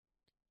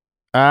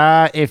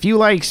If you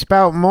like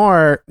Spout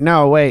more,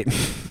 no, wait.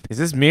 Is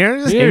this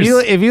Mears?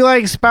 If you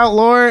like Spout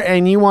lore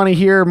and you want to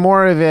hear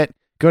more of it,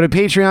 go to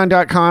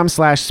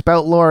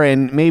patreon.com/spoutlore,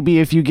 and maybe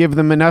if you give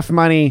them enough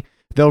money,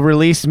 they'll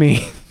release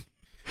me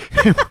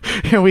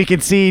and we can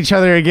see each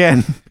other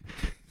again.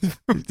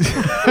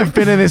 I've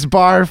been in this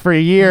bar for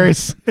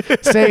years.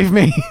 Save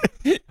me.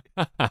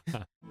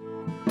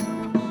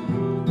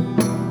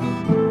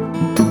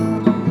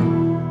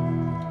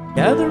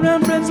 Gather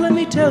round, friends, let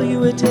me tell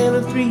you a tale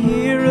of three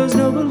heroes,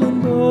 noble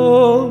and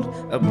bold.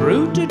 A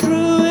brute, a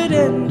druid,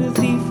 and a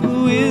thief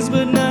who is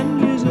but 9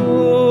 years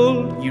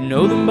old. You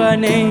know them by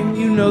name,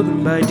 you know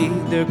them by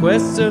deed. Their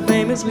quests are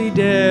famously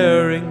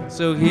daring.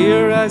 So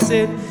here I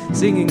sit,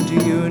 singing to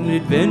you an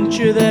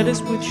adventure that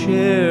is worth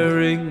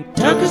sharing.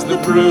 Tuck is the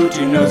brute,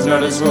 he knows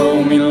not his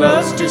home, he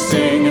loves to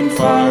sing and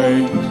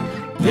fight.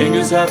 Ving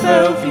is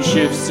half-elf, he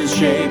shifts his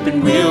shape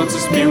and wields a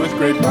spear with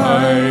great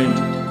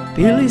might.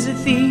 Billy's a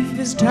thief,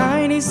 his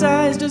tiny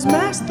size does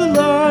mask the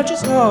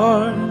largest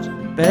heart.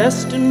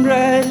 Best and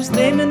brightest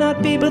they may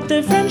not be, but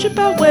their friendship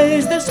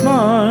outweighs their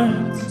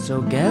smarts.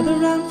 So gather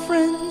round,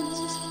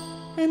 friends,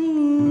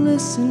 and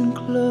listen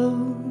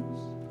close,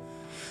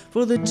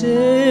 for the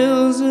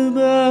tale's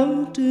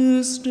about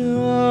to start.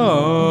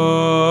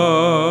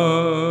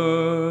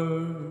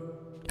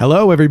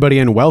 Hello, everybody,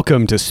 and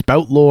welcome to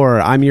Spout Lore.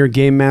 I'm your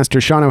game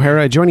master, Sean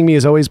O'Hara. Joining me,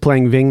 as always,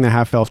 playing Ving, the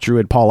half-elf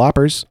druid, Paul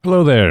Oppers.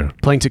 Hello there.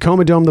 Playing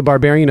Tacoma Dome, the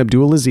barbarian,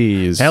 Abdul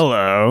Aziz.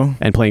 Hello.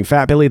 And playing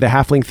Fat Billy, the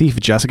halfling thief,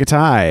 Jessica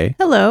Tai.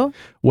 Hello.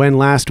 When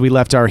last we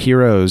left our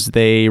heroes,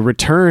 they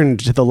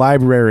returned to the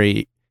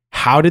library.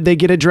 How did they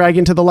get a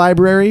dragon to the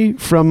library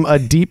from a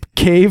deep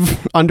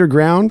cave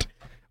underground?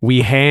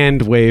 We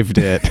hand-waved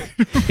it.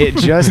 It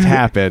just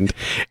happened.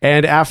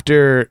 And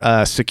after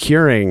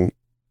securing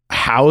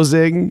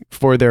housing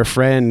for their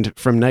friend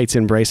from Knight's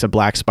Embrace of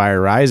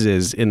Blackspire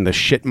Rises in the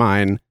shit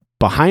mine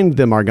behind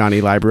the Margani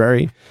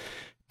Library,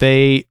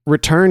 they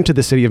returned to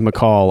the city of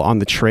McCall on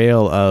the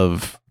trail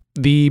of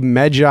the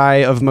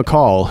Magi of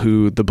McCall,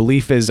 who the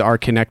belief is are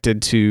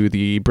connected to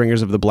the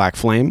Bringers of the Black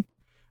Flame,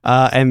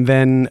 and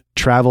then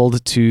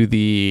traveled to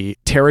the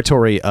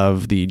territory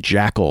of the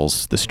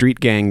Jackals, the street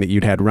gang that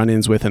you'd had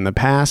run-ins with in the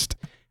past,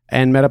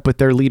 and met up with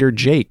their leader,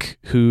 Jake,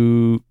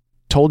 who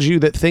told you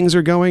that things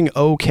are going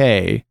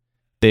okay.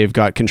 They've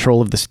got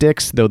control of the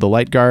sticks, though the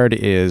light guard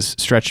is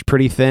stretched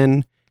pretty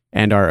thin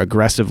and are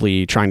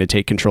aggressively trying to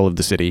take control of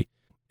the city.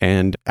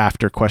 And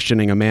after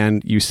questioning a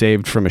man you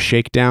saved from a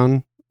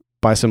shakedown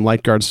by some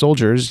light guard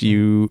soldiers,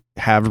 you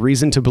have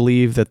reason to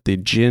believe that the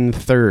Jinn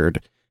Third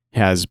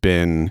has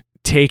been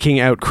taking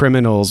out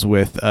criminals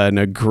with an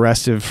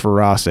aggressive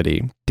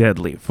ferocity.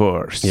 Deadly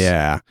force.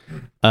 Yeah.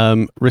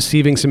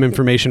 Receiving some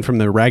information from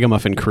the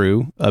Ragamuffin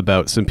crew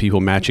about some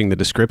people matching the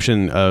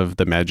description of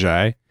the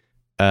Magi,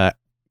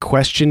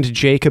 questioned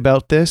Jake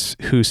about this,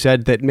 who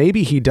said that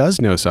maybe he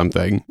does know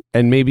something,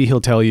 and maybe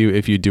he'll tell you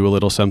if you do a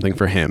little something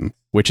for him,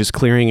 which is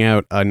clearing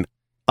out an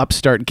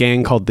upstart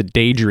gang called the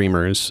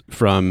Daydreamers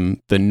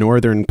from the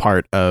northern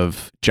part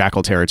of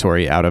Jackal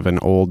territory out of an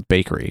old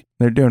bakery.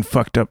 They're doing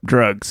fucked up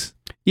drugs.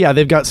 Yeah,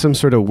 they've got some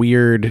sort of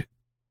weird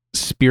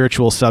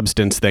spiritual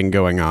substance thing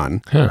going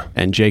on,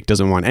 and Jake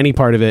doesn't want any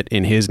part of it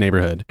in his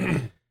neighborhood.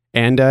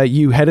 And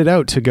you headed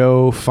out to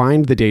go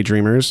find the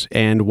Daydreamers,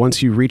 and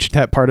once you reached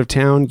that part of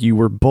town, you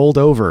were bowled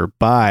over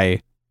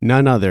by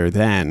none other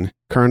than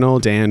Colonel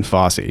Dan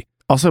Fossey.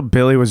 Also,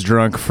 Billy was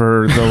drunk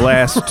for the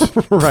last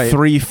Right.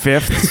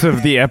 3/5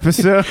 of the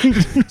episode.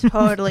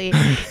 Totally.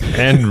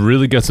 And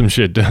really got some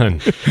shit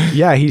done.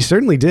 Yeah, he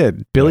certainly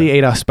did. Billy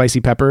ate a spicy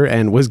pepper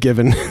and was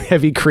given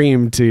heavy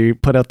cream to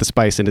put out the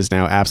spice and is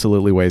now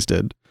absolutely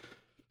wasted.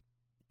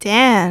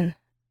 Dan,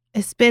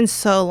 it's been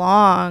so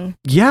long.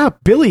 Yeah,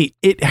 Billy,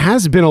 it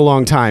has been a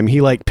long time. He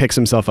picks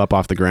himself up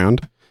off the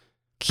ground.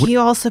 Can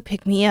you also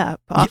pick me up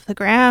off the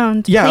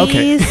ground? Yeah,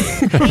 please?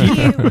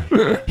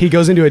 Okay. He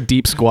goes into a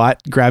deep squat,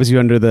 grabs you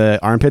under the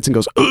armpits and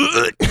goes,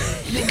 You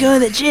been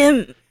going to the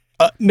gym?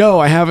 no,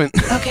 I haven't.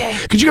 Okay.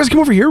 Could you guys come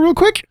over here real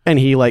quick? And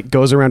he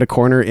goes around a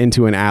corner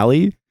into an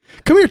alley.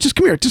 Come here.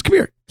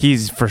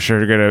 He's for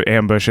sure going to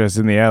ambush us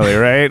in the alley,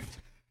 right?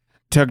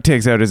 Tuck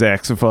takes out his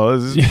axe and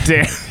follows.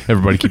 Damn.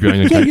 Everybody keep your eye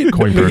on your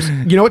coin purse.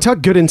 You know what,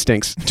 Tuck? Good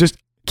instincts. Just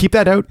keep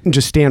that out and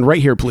just stand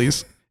right here,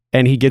 please.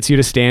 And he gets you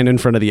to stand in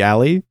front of the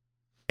alley.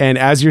 And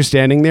as you're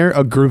standing there,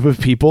 a group of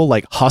people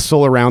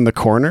hustle around the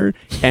corner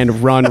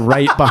and run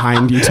right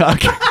behind you, Tuck.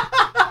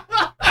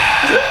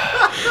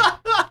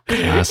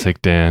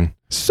 Classic Dan.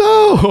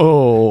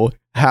 So,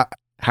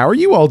 how are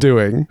you all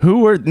doing?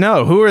 Who are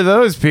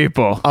those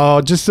people?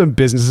 Oh, just some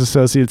business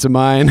associates of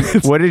mine.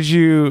 What did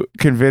you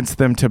convince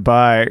them to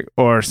buy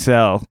or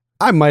sell?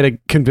 I might have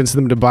convinced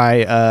them to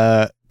buy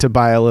a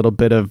little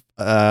bit of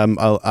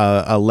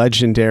a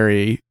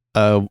legendary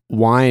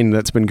wine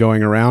that's been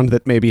going around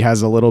that maybe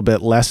has a little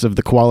bit less of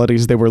the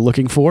qualities they were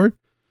looking for.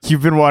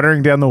 You've been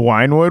watering down the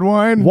Winewood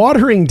wine?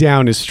 Watering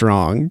down is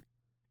strong.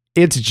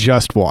 It's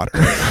just water.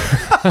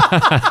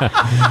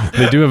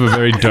 They do have a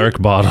very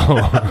dark bottle.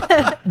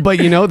 But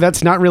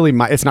that's not really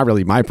it's not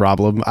really my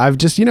problem. I've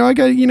just, I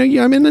got,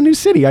 I'm in a new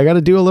city. I got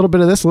to do a little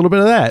bit of this, a little bit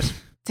of that.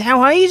 Damn,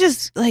 why don't you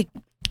just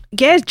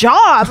get a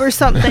job or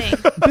something?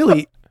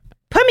 Billy,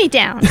 Put me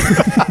down.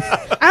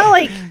 I don't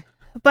like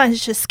a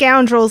bunch of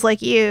scoundrels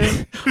like you.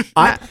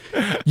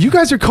 you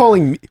guys are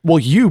calling me,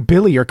 you,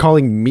 Billy, are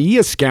calling me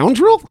a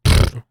scoundrel?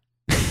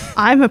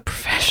 I'm a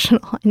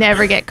professional. I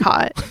never get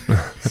caught.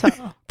 So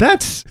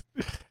That's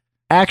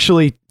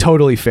actually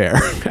totally fair.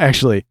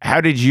 Actually, How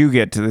did you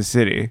get to the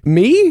city?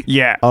 me?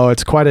 Yeah. Oh,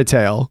 it's quite a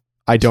tale.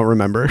 I don't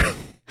remember.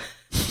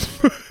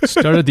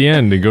 Start at the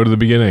end and go to the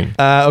beginning.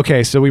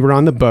 Okay, so we were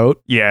on the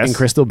boat Yes. in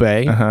Crystal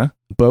Bay. Uh-huh.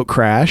 Boat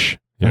crash.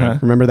 Yeah,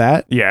 Remember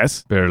that?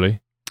 Yes. barely.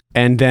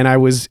 And then I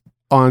was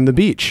on the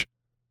beach.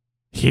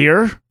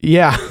 Here?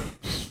 Yeah.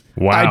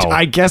 Wow.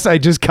 I guess I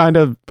just kind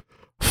of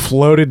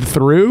floated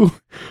through,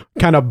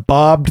 kind of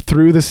bobbed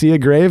through the sea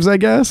of graves, I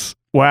guess.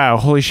 Wow.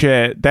 Holy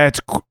shit.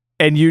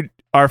 And you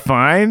are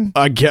fine?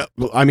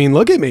 I mean,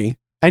 look at me.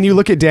 And you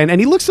look at Dan,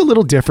 and he looks a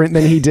little different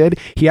than he did.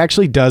 He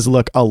actually does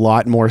look a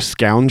lot more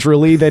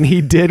scoundrelly than he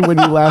did when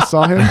you last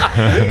saw him.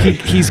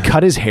 He's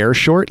cut his hair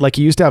short. Like,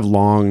 he used to have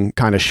long,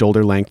 kind of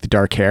shoulder length,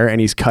 dark hair, and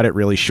he's cut it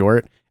really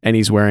short. And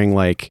he's wearing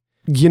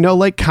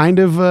kind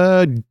of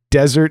a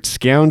desert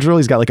scoundrel.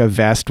 He's got like a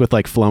vest with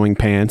like flowing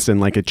pants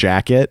and like a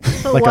jacket.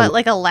 So like what,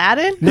 like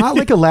Aladdin? Not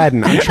like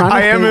Aladdin. I'm trying to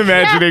I am think.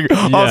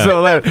 imagining also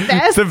Aladdin.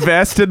 Vest? The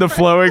vest and the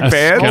flowing A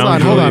pants.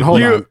 scoundrel.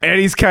 Hold on. And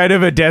he's kind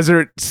of a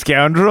desert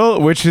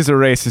scoundrel, which is a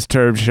racist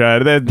term,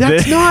 Sean.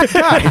 That's not,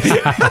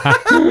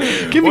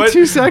 guys. Give me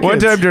 2 seconds. One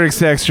time during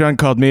sex, Sean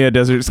called me a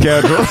desert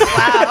scoundrel.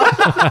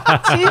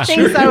 Wow. Two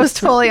things I was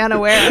totally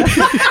unaware of.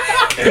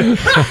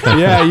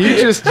 Yeah, you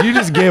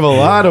just gave a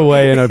lot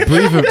away in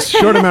a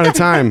short amount of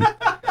time.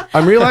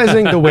 I'm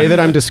realizing the way that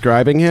I'm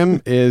describing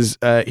him is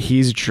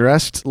he's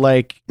dressed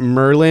like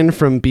Merlin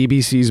from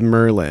BBC's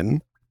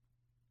Merlin.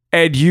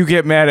 And you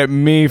get mad at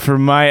me for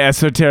my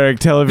esoteric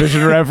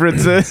television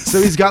references. So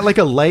he's got like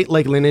a light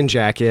like linen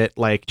jacket,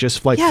 like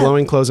just like Yeah,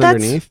 flowing clothes That's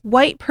underneath.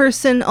 white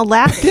person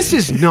Aladdin. This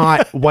is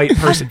not white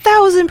person.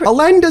 1,000%.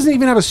 Aladdin doesn't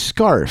even have a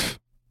scarf.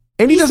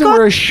 And he He's doesn't got-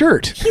 wear a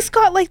shirt. He's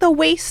got like the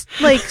waist,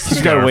 like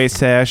She's got a waist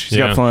sash. She's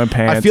Yeah. got flowing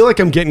pants. I feel like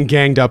I'm getting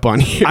ganged up on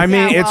here. I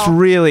mean, Yeah, it's well-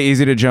 really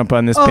easy to jump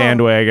on this Oh.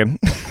 bandwagon.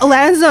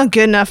 Aladdin's not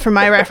good enough for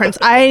my reference.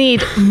 I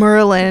need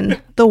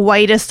Merlin, the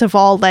whitest of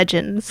all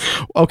legends.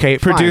 Okay,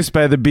 fine. Produced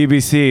by the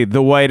BBC,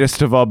 the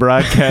whitest of all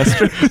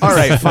broadcasters. All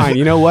right, fine.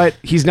 You know what?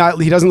 He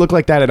doesn't look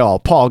like that at all.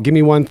 Paul, give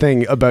me one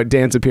thing about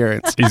Dan's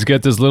appearance. He's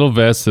got this little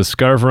vest, this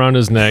scarf around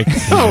his neck.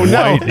 He's Oh,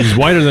 no. white. He's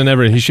whiter than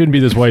ever. He shouldn't be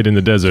this white in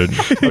the desert,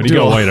 but he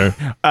got whiter.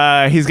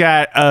 He's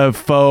got a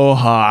faux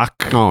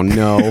hawk. Oh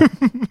no.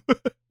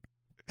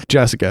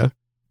 Jessica.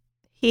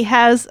 He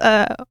has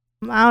I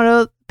don't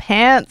know,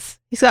 pants.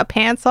 He's got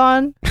pants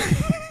on.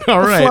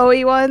 All The right.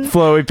 flowy ones.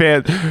 Flowy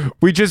pants.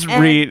 We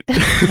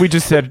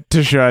just said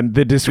to Sean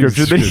the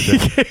description that he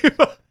gave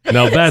us.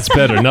 Now that's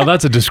better. Now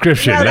that's a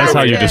description. Now That's that's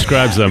how you good.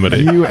 describe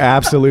somebody. You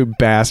absolute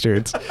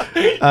bastards.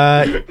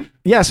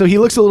 Yeah, so he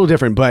looks a little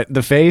different, but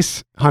the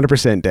face,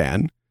 100%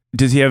 Dan.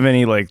 Does he have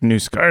any like new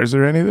scars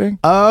or anything?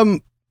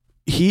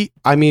 He's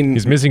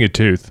missing a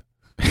tooth.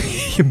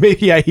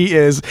 Maybe, yeah, he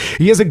is.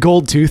 He has a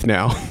gold tooth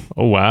now.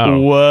 Oh wow.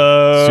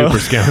 Whoa. Super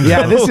scoundrel.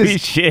 Yeah, this Holy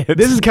is shit.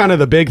 This is kind of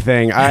the big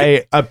thing.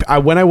 I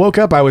when I woke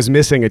up, I was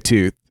missing a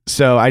tooth,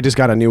 so I just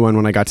got a new one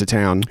when I got to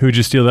town. Who'd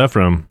you steal that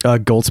from?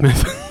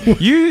 Goldsmith.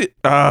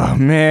 Oh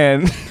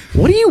man.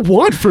 What do you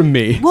want from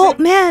me? Well,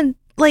 man,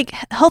 like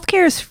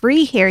healthcare is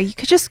free here. You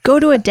could just go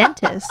to a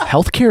dentist.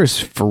 Healthcare is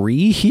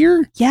free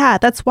here. Yeah,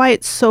 that's why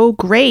it's so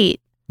great.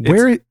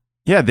 Where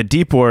Yeah, the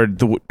deep ward,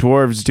 the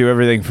dwarves do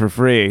everything for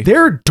free.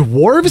 there are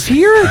dwarves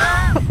here?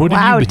 What Wow,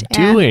 have you been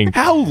Dan. doing?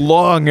 How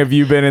long have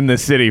you been in the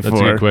city That's a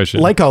for? good question.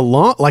 Like a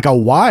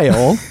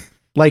while.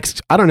 Like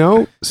I don't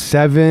know,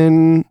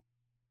 7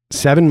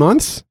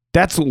 months.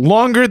 That's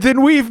longer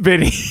than we've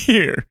been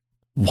here.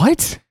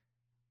 What?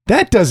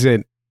 That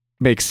doesn't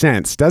make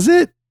sense, does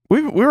it?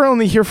 We were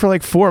only here for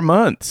like 4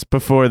 months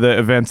before the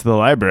events of the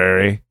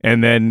library,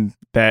 and then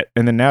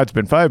now it's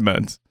been 5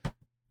 months.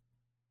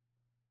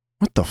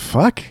 What the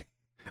fuck?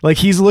 Like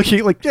he's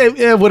looking like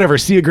whatever.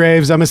 Sea of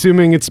Graves. I'm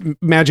assuming it's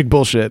magic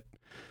bullshit.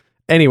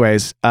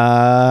 Anyways,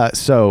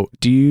 so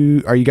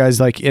are you guys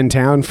like in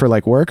town for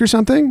like work or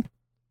something?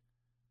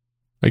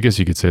 I guess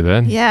you could say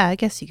that. Yeah, I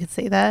guess you could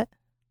say that.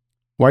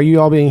 Why are you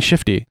all being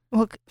shifty?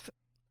 Well,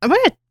 I'm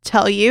gonna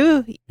tell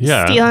you,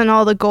 Yeah. stealing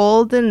all the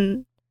gold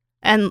and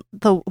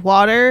the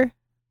water.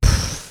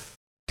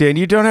 Dan,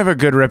 you don't have a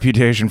good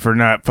reputation for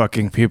not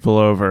fucking people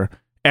over,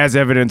 as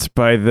evidenced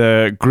by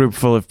the group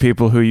full of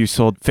people who you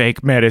sold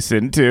fake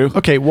medicine to.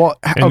 Okay, well,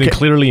 And okay. then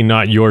clearly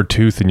not your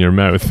tooth in your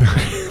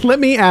mouth. Let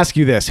me ask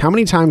you this: how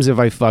many times have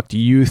I fucked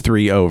you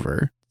three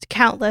over? It's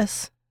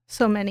countless.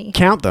 So many.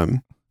 Count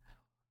them.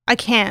 I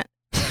can't.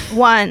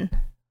 1,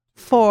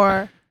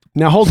 4.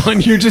 Now hold on.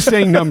 You're just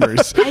saying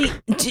numbers. I'm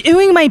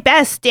doing my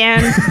best,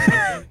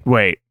 Dan.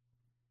 Wait,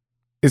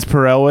 is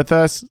Perel with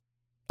us?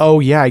 Oh,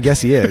 yeah, I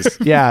guess he is.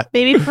 Yeah.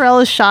 Maybe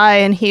Pharrell is shy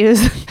and he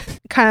was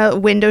kind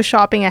of window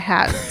shopping a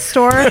hat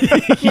store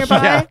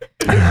nearby.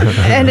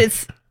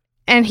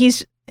 And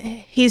he's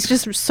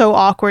just so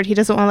awkward. He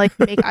doesn't want to like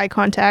make eye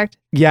contact.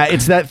 Yeah,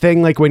 it's that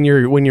thing like when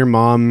your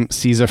mom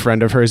sees a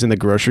friend of hers in the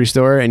grocery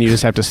store and you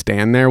just have to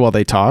stand there while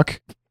they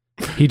talk.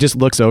 He just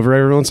looks over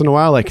every once in a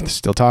while like they're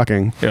still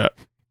talking. Yeah.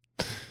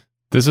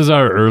 This is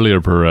our earlier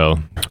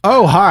Perel.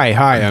 Oh, hi,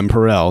 I'm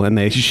Perel. And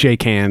they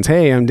shake hands.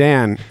 Hey, I'm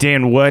Dan.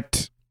 Dan,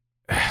 what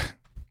do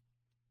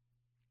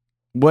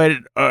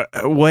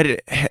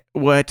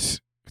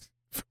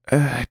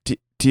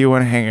you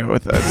want to hang out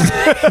with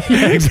us?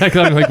 Yeah,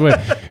 exactly. I'm like, what?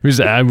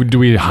 Do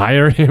we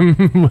hire him?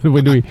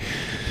 What do we?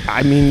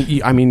 I mean,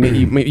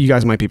 you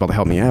guys might be able to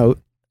help me out.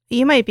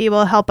 You might be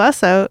able to help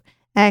us out,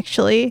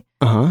 actually.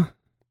 Uh-huh.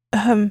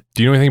 Do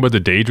you know anything about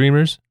the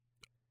Daydreamers?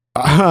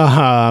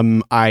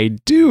 I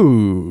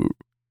do.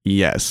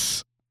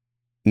 Yes.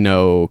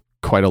 Know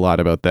quite a lot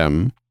about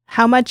them.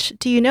 How much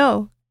do you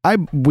know?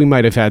 We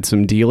might have had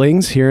some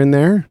dealings here and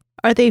there.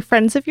 Are they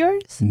friends of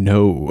yours?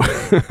 No.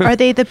 Are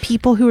they the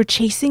people who were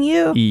chasing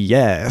you?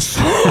 Yes.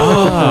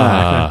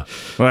 Ah.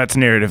 Well, that's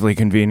narratively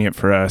convenient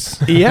for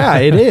us. Yeah,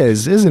 it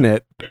is, isn't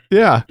it?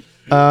 Yeah.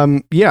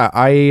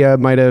 I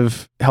might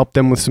have helped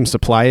them with some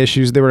supply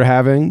issues they were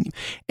having,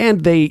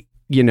 and they,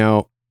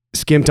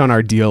 skimped on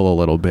our deal a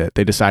little bit.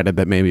 They decided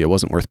that maybe it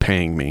wasn't worth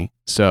paying me.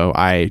 So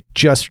I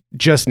just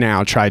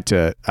now tried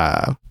to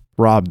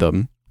rob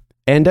them,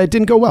 and it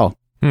didn't go well.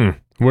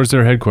 Where's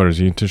their headquarters?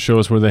 You to show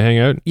us where they hang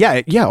out?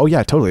 Yeah. Oh,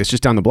 yeah, totally. It's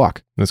just down the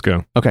block. Let's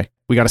go. Okay.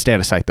 We got to stay out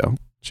of sight, though.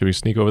 Should we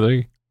sneak over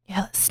there?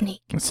 Yeah, let's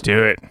sneak. Let's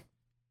do it.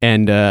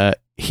 And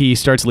he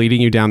starts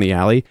leading you down the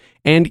alley.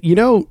 And,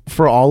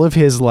 for all of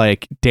his,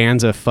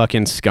 Dan's a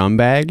fucking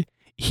scumbag,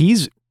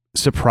 he's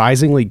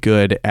surprisingly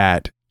good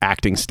at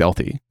acting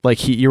stealthy.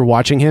 You're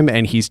watching him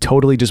and he's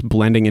totally just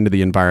blending into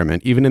the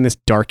environment. Even in this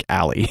dark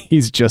alley,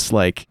 he's just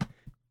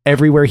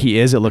everywhere he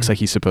is, it looks like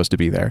he's supposed to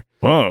be there.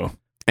 Whoa.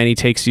 And he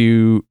takes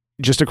you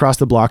just across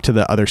the block to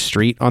the other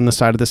street on the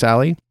side of this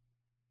alley,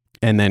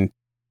 and then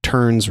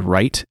turns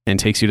right and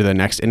takes you to the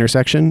next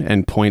intersection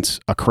and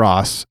points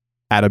across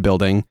at a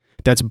building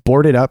that's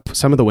boarded up.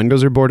 Some of the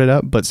windows are boarded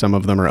up, but some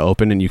of them are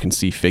open and you can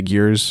see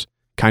figures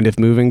kind of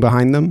moving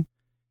behind them.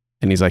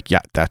 And he's like, yeah,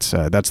 that's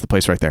the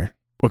place right there.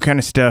 What kind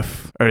of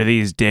stuff are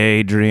these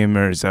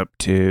daydreamers up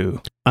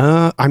to?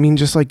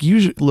 Just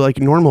usual,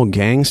 normal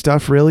gang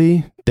stuff,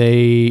 really.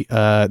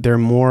 They're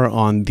more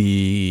on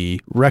the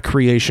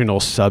recreational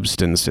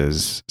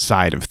substances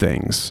side of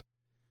things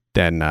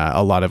than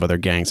a lot of other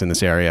gangs in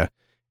this area.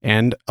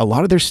 And a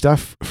lot of their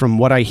stuff, from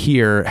what I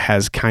hear,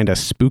 has kind of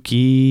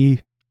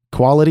spooky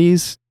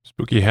qualities.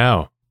 Spooky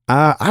how?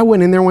 I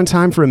went in there one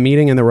time for a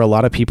meeting and there were a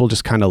lot of people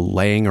just kind of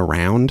laying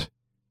around.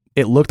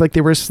 It looked like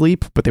they were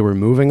asleep, but they were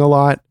moving a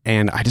lot.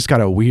 And I just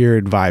got a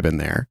weird vibe in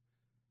there.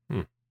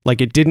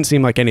 It didn't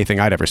seem like anything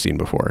I'd ever seen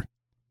before.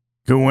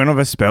 Could one of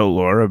us spell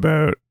lore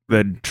about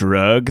the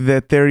drug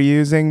that they're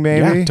using,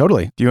 maybe? Yeah,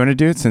 totally. Do you want to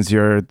do it since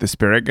you're the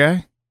spirit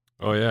guy?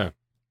 Oh, yeah.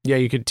 Yeah,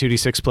 you could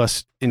 2d6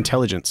 plus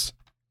intelligence.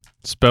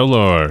 Spell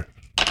lore.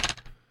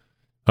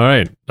 All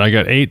right. I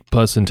got 8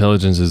 plus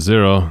intelligence is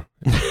 0.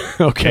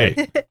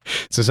 Okay.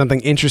 So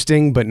something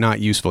interesting but not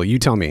useful. You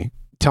tell me.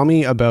 Tell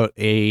me about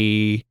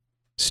a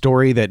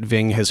story that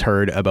Ving has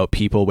heard about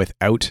people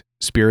without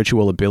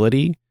spiritual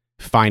ability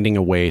finding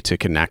a way to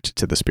connect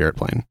to the spirit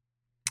plane.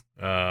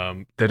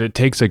 That it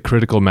takes a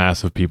critical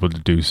mass of people to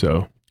do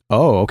so.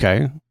 Oh,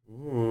 okay.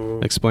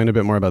 Explain a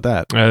bit more about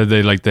that.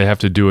 They have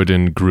to do it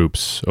in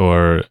groups,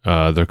 or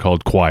they're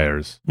called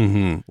choirs.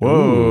 Mm-hmm.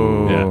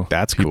 Whoa. Yeah.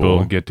 That's People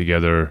cool. get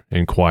together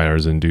in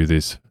choirs and do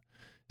this.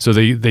 So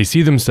they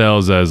see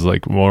themselves as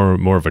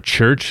more of a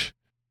church,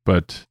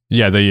 but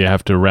yeah, they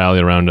have to rally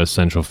around a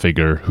central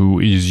figure who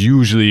is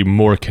usually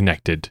more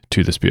connected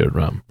to the spirit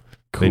realm.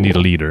 Cool. They need a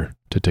leader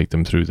to take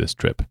them through this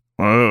trip.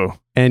 Whoa.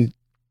 And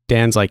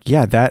Dan's like,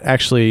 yeah,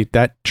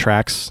 that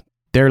tracks.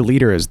 Their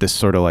leader is this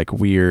sort of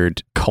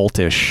weird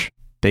cultish.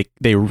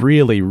 They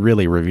really,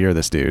 really revere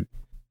this dude.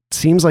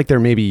 Seems like they're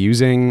maybe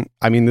using,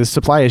 the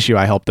supply issue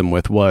I helped them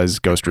with was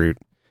ghost root.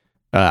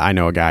 I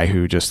know a guy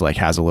who just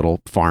has a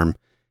little farm,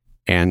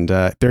 and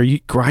they're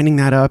grinding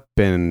that up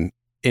and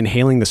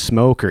inhaling the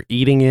smoke or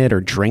eating it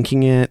or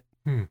drinking it.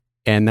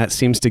 And that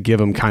seems to give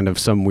them kind of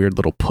some weird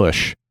little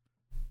push.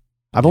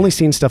 I've only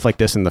seen stuff like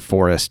this in the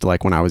forest,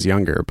 when I was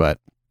younger, but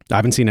I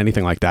haven't seen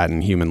anything like that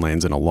in human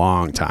lands in a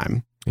long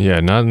time. Yeah,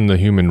 not in the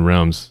human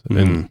realms.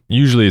 And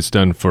usually it's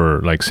done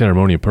for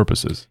ceremonial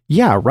purposes.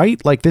 Yeah, right?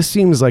 This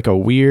seems like a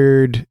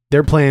weird,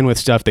 they're playing with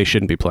stuff they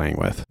shouldn't be playing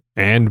with.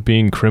 And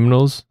being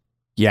criminals?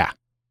 Yeah.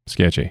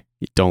 Sketchy.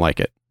 Don't like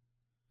it.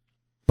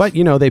 But,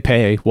 they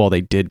pay. Well,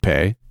 they did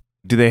pay.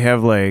 Do they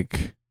have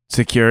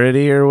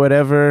security or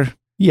whatever?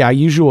 Yeah,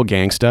 usual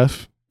gang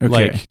stuff.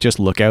 Okay. Just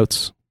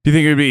lookouts. Do you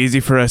think it would be easy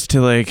for us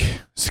to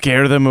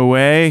scare them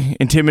away,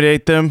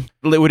 intimidate them?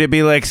 Would it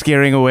be like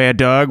scaring away a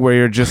dog where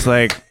you're just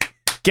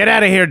get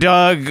out of here,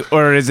 dog?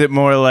 Or is it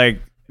more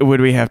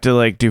would we have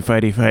to do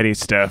fighty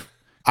stuff?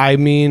 I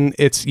mean,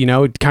 it's,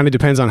 it kind of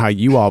depends on how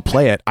you all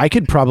play it. I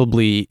could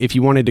probably, if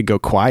you wanted to go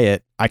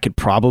quiet, I could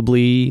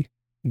probably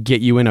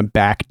get you in a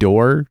back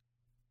door.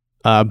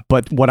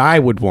 But what I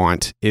would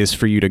want is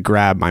for you to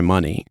grab my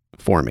money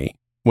for me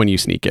when you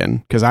sneak in,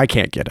 because I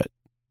can't get it.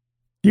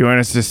 You want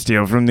us to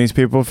steal from these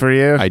people for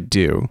you? I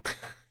do.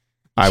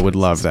 I would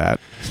love that.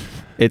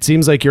 It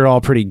seems like you're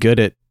all pretty good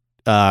at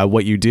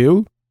what you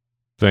do.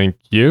 Thank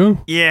you.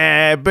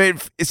 Yeah,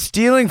 but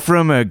stealing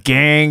from a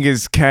gang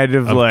is kind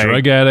of like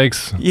Drug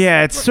addicts.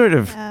 Yeah, it's sort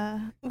of.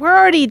 We're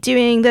already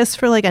doing this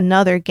for like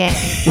another gang.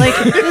 Like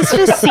this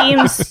just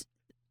seems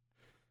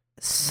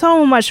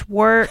so much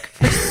work.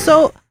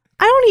 I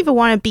don't even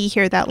want to be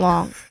here that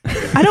long.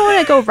 I don't want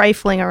to go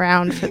rifling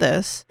around for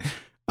this.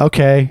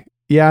 Okay.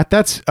 Yeah,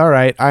 that's all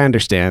right. I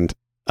understand.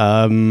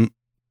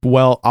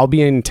 Well, I'll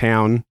be in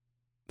town,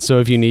 so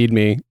if you need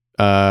me,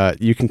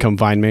 you can come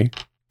find me.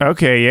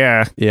 Okay,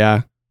 yeah.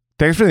 Yeah.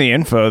 Thanks for the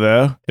info,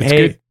 though. It's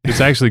good.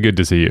 It's actually good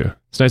to see you.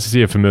 It's nice to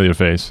see a familiar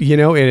face. It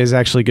is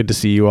actually good to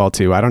see you all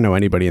too. I don't know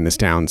anybody in this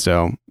town,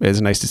 so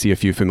it's nice to see a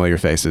few familiar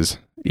faces,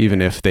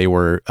 even if they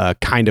were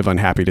kind of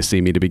unhappy to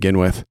see me to begin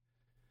with.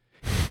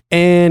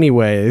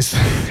 Anyways,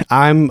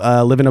 I'm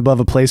living above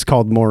a place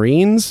called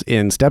Maureen's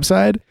in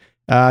Stepside.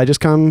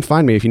 Just come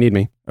find me if you need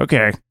me.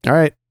 Okay. All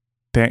right.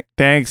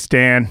 Thanks,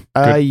 Dan.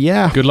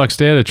 Yeah. Good luck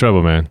staying out of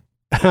trouble, man.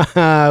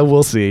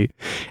 We'll see.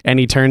 And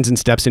he turns and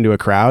steps into a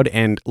crowd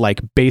and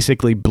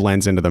basically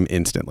blends into them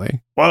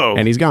instantly. Whoa.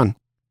 And he's gone.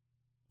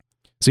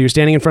 So you're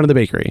standing in front of the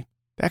bakery.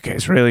 That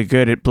guy's really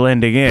good at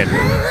blending in.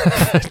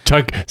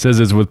 Chuck says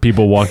it's with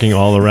people walking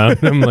all around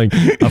him, like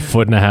a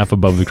foot and a half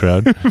above the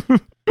crowd.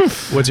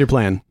 What's your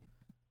plan?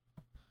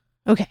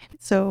 Okay,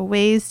 so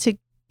ways to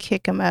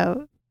kick him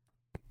out.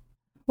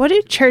 What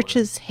do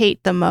churches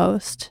hate the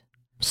most?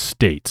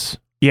 States.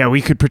 Yeah,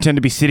 we could pretend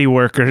to be city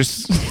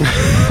workers.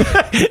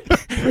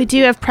 We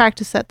do have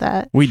practice at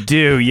that. We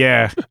do,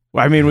 yeah.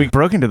 I mean, we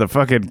broke into the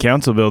fucking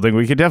council building.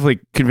 We could definitely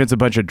convince a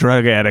bunch of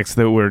drug addicts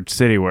that we're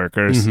city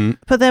workers. Mm-hmm.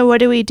 But then what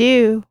do we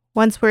do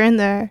once we're in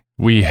there?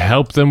 We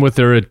help them with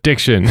their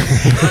addiction.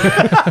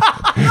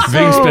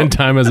 Ving spent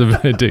time as an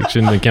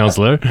addiction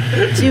counselor.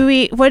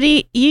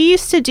 You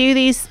used to do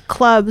these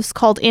clubs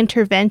called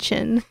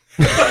intervention.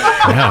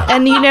 Yeah.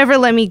 And you never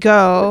let me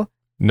go.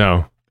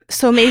 No.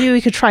 So maybe we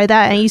could try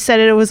that. And you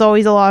said it was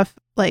always a lot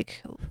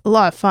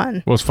of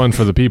fun. Well, it's fun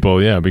for the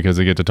people, yeah, because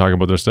they get to talk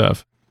about their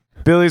stuff.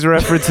 Billy's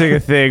referencing a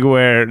thing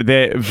where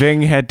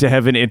Ving had to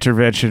have an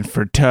intervention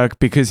for Tuck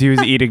because he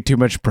was eating too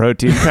much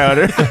protein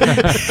powder.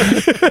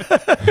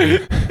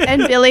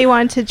 And Billy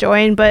wanted to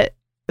join, but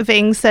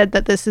Ving said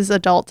that this is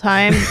adult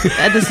time.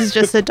 This is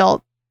just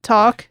adult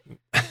talk.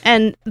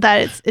 And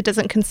that it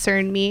doesn't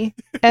concern me.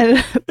 And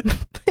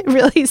it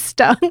really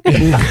stung.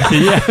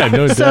 Yeah,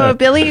 no doubt. So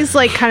Billy's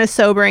kind of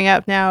sobering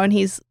up now, and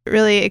he's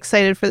really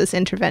excited for this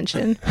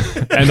intervention.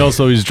 And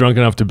also he's drunk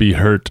enough to be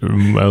hurt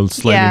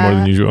slightly more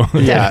than usual.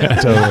 Yeah,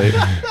 totally.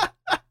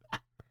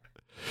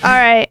 All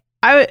right.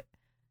 I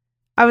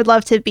would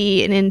love to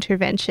be an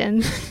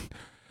intervention.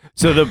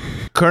 So the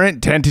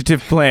current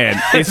tentative plan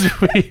is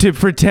to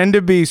pretend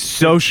to be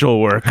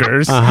social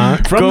workers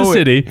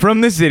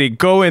From the city.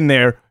 Go in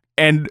there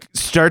and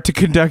start to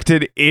conduct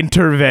an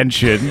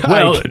intervention.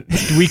 Well,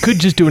 we could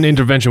just do an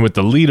intervention with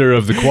the leader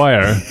of the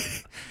choir.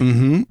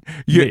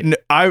 Mm-hmm.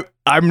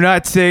 I'm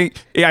not saying.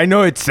 I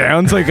know it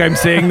sounds like I'm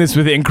saying this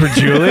with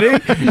incredulity.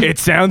 It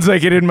sounds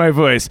like it in my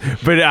voice,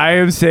 but I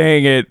am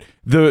saying it.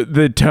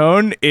 The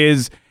tone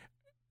is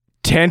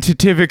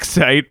tentative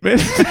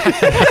excitement.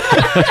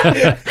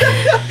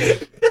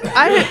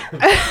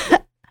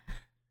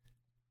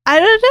 I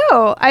don't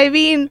know. I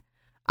mean,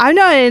 I'm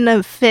not in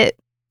a fit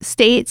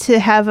state to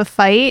have a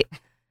fight,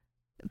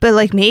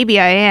 but maybe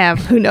I am.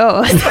 Who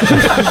knows?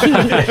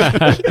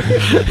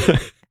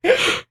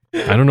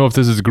 I don't know if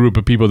this is a group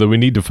of people that we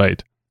need to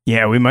fight.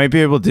 Yeah, we might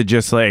be able to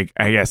just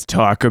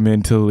talk them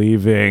into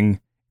leaving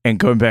and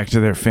going back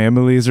to their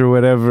families or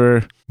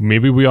whatever.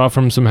 Maybe we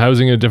offer them some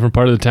housing in a different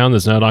part of the town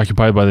that's not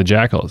occupied by the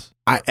jackals.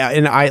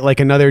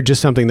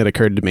 Just something that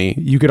occurred to me.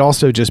 You could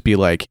also just be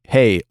like,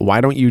 hey,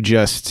 why don't you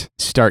just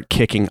start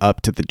kicking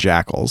up to the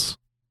jackals?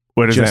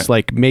 What is just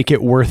that? Make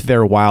it worth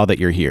their while that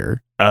you're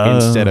here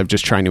instead of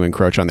just trying to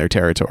encroach on their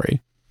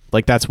territory.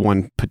 That's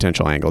one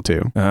potential angle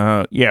too.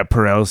 Yeah,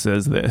 Perel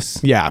says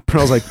this. Yeah,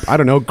 Perel's I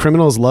don't know,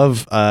 criminals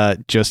love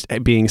just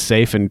being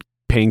safe and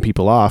paying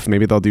people off.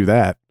 Maybe they'll do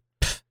that.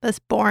 That's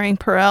boring,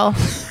 Perel.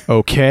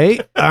 Okay,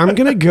 I'm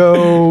going to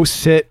go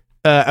sit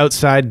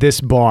outside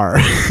this bar.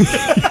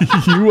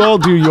 You all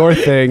do your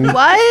thing.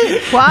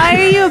 What? Why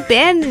are you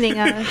abandoning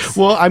us?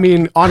 Well, I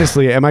mean,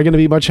 honestly, am I going to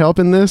be much help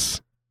in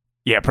this?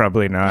 Yeah,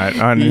 probably not.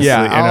 Honestly,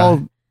 yeah,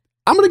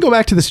 I'm going to go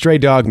back to the stray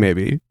dog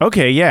maybe.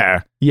 Okay,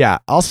 yeah. Yeah,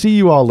 I'll see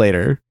you all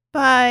later.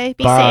 Bye.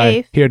 Be Bye.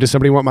 safe. Here, does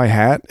somebody want my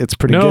hat? It's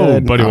pretty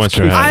good. Nobody wants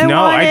your hat. I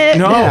want it.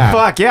 No, Yeah.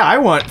 fuck. Yeah, I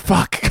want.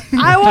 Fuck.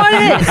 I want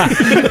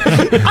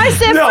it. I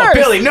said No, first.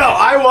 Billy, no,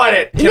 I want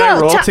it. Can I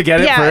roll to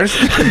get it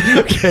first?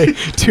 Okay,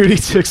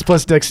 2d6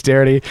 plus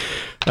dexterity.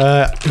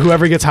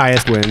 Whoever gets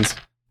highest wins.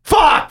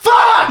 Fuck!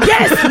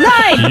 Yes,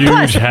 9 Huge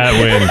plus hat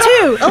win.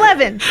 2,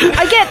 11.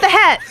 I get the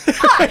hat.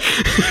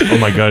 Oh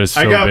my god, it's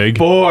so big.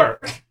 4.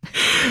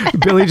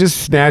 Billy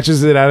just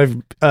snatches it out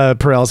of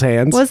Perel's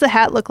hands. What does the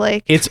hat look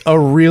like? It's a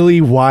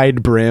really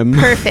wide brim,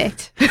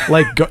 Perfect.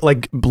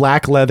 like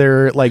black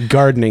leather, like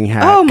gardening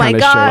hat. Oh my kinda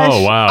gosh.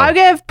 shirt. Oh, wow. I'm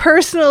gonna have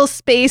personal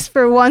space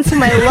for once in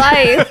my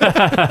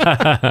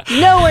life.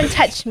 No one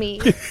touch me.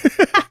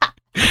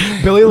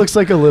 Billy looks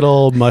like a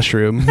little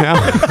mushroom now.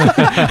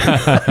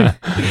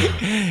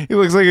 He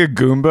looks like a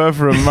Goomba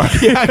from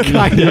Yeah,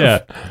 kind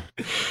of.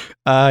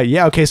 Yeah.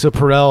 Yeah. Okay. So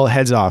Perel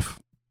heads off.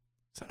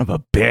 Son of a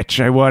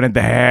bitch. I wanted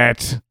the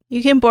hat.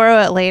 You can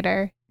borrow it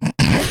later.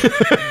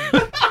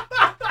 You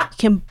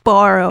can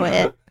borrow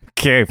it.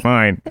 Okay,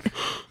 fine.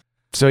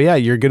 So yeah,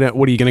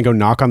 what are you gonna go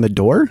knock on the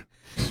door?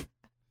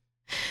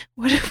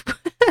 What if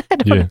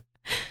Yeah.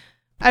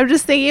 I'm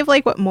just thinking of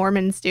like what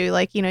Mormons do.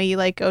 Like, you know, you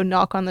like go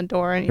knock on the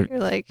door and you're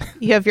like,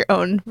 you have your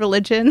own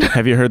religion.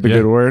 Have you heard the Yeah.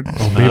 good word?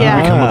 Maybe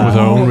Yeah. we come up with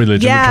our own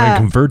religion. We try Yeah. and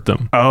convert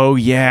them. Oh,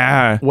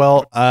 yeah.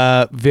 Well,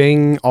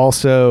 Ving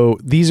also,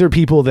 these are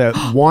people that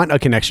want a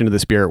connection to the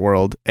spirit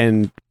world,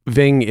 and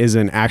Ving is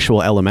an actual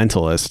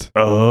elementalist.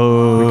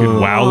 Oh. We could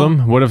wow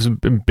them. What if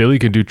Billy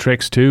could do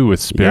tricks too with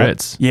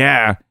spirits?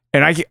 Yeah.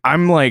 And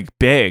I'm like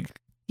big.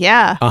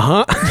 Yeah.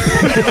 Uh huh.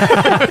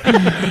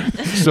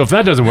 So if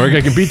that doesn't work, I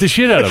can beat the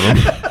shit out of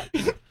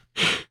them.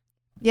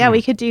 Yeah,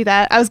 we could do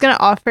that. I was going to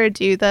offer to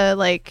do the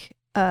like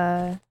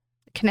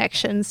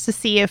connections to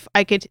see if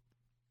I could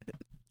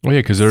Oh yeah,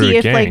 because they're see a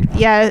if gang.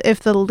 like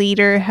if the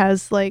leader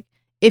has like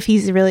if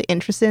he's really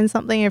interested in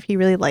something or if he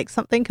really likes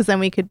something, because then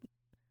we could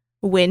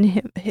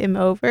win him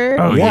over.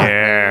 Oh, Yeah.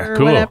 yeah. or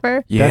cool.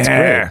 whatever. Yeah. That's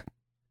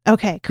great.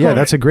 Okay, cool. Yeah,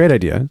 that's a great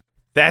idea.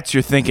 That's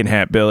your thinking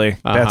hat, Billy.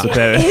 That's Uh-huh. what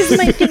that It is. is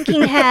my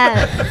thinking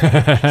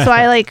hat. So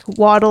I like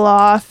waddle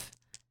off,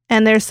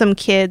 and there's some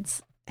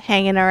kids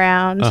hanging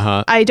around.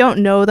 Uh-huh. I don't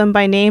know them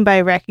by name, but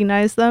I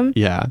recognize them.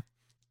 Yeah.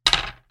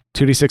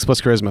 2d6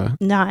 plus charisma.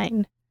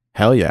 9.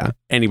 Hell yeah.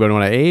 Anybody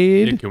want to Yeah,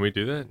 aid? can we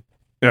do that?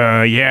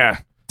 Yeah.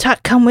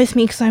 Tut, come with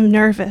me because I'm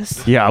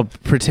nervous. Yeah, I'll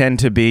pretend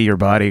to be your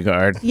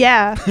bodyguard.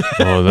 Yeah.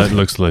 Oh, that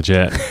looks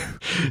legit.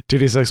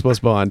 2d6 plus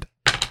bond.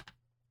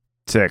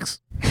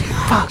 6.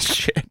 Fuck.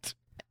 Shit.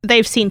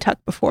 They've seen Tuck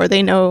before.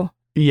 They know.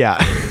 Yeah.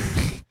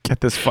 Get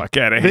this fuck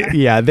out of here.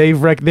 Yeah, they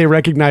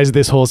recognize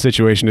this whole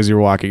situation as you're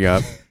walking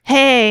up.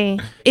 Hey,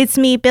 it's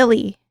me,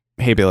 Billy.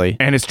 Hey, Billy.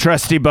 And his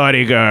trusty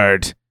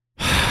bodyguard,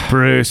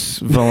 Bruce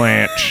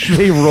Valanche.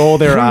 They roll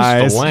their Who's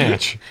eyes. the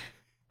Lanch?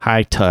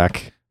 Hi,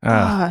 Tuck.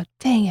 Ah, Oh,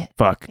 dang it.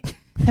 fuck.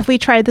 Have we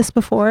tried this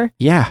before?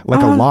 Yeah,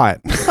 like a lot.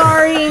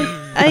 Sorry.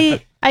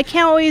 I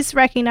can't always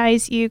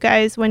recognize you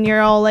guys when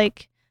you're all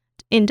like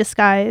in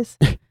disguise.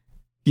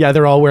 Yeah,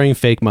 they're all wearing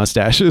fake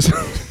mustaches.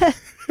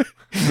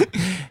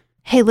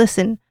 Hey,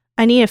 listen,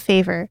 I need a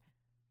favor.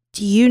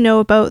 Do you know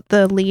about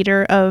the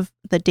leader of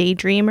the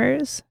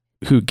Daydreamers?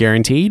 Who,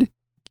 guaranteed?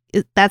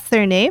 That's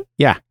their name?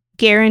 Yeah.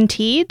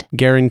 Guaranteed?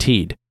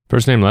 Guaranteed.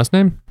 First name, last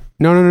name?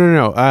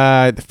 No.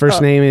 The first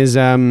Oh. name is,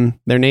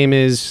 their name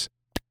is,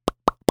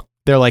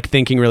 they're like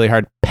thinking really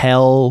hard.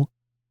 Pell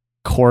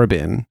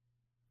Corbin.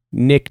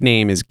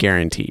 Nickname is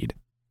Guaranteed.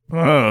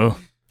 Oh.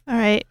 All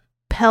right.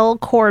 Pell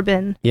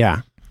Corbin.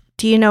 Yeah.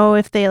 Do you know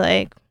if they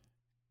like,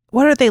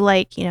 what are they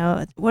like? You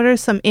know, what are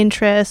some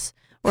interests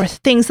or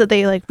things that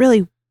they like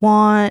really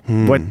want?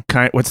 Hmm.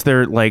 What's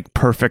their like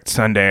perfect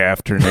Sunday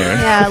afternoon?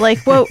 Yeah, like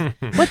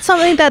what's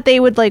something that they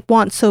would like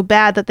want so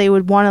bad that they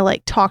would want to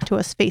like talk to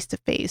us face to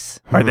face?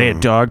 Are they a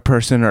dog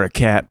person or a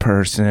cat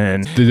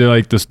person? Do they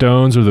like the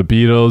Stones or the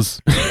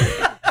Beatles?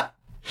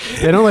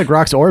 They don't like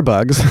rocks or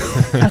bugs.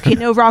 Okay,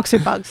 no rocks or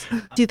bugs.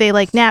 Do they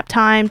like nap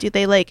time? Do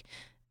they like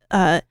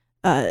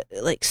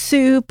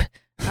soup?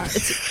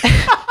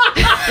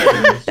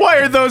 Why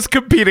are those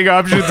competing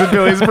options in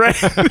Billy's brain?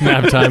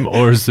 Nap time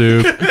or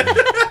soup?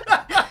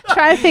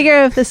 Try to figure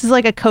out if this is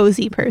like a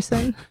cozy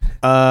person.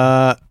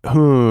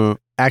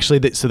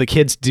 Actually, so the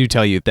kids do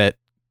tell you that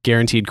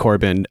Guaranteed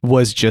Corbin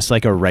was just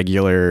like a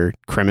regular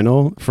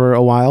criminal for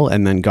a while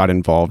and then got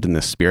involved in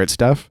this spirit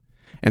stuff.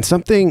 And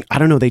something, I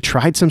don't know, they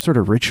tried some sort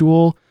of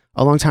ritual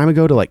a long time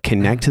ago to like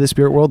connect to the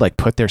spirit world, like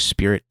put their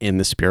spirit in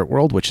the spirit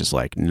world, which is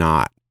like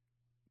not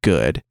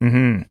good.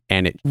 Mm-hmm.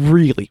 And it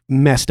really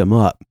messed them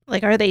up.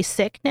 Like, are they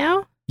sick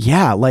now?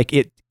 Yeah, like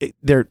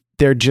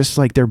they're just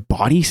like their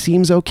body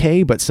seems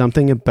okay, but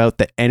something about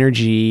the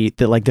energy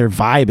that like their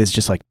vibe is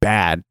just like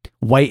bad.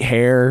 White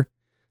hair,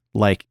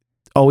 like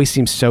always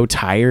seems so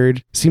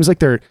tired. Seems like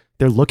they're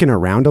looking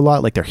around a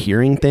lot, like they're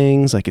hearing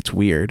things, like it's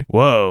weird.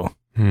 Whoa.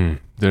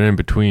 They're in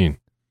between.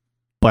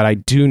 But I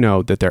do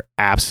know that they're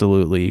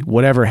absolutely,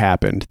 whatever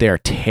happened, they are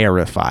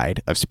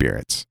terrified of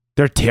spirits.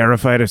 They're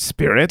terrified of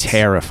spirits?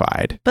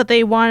 Terrified. But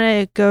they want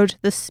to go to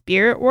the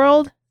spirit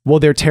world? Well,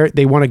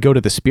 they want to go to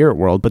the spirit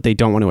world, but they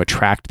don't want to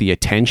attract the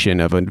attention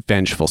of a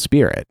vengeful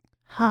spirit.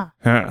 Huh.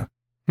 Huh.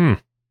 All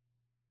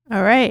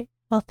right.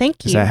 Well, thank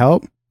you. Does that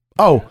help?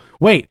 Oh,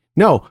 wait.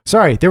 No,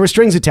 sorry. There were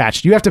strings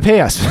attached. You have to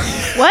pay us.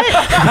 What?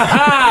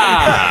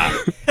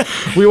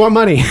 We want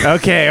money.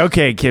 Okay,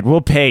 kid.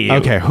 We'll pay you.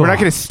 Okay, We're not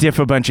going to stiff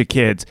a bunch of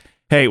kids.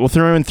 Hey, we'll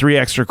throw in 3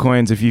 extra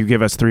coins if you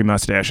give us 3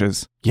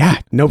 mustaches. Yeah,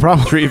 no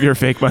problem. 3 of your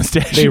fake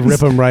mustaches. They rip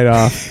them right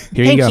off.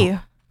 Here Thank you go. you.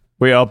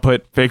 We all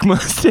put fake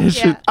mustaches.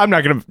 Yeah. I'm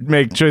not going to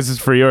make choices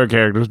for your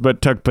characters,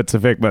 but Tuck puts a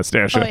fake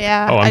mustache. Oh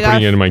yeah. Oh, I I'm got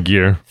putting a it in my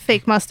gear.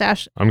 fake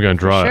mustache. I'm gonna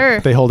draw it. Sure.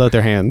 They hold out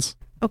their hands.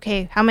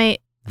 Okay. How many?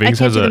 Vinx I can't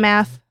has do the a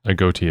math.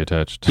 goatee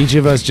attached. Each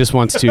of us just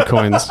wants 2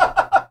 coins.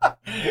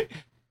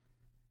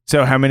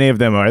 So how many of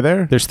them are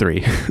there? There's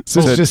 3. So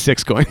it's just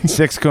 6 coins.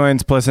 6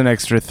 coins plus an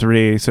extra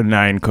 3, so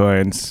 9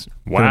 coins.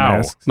 for the Wow.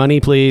 masks.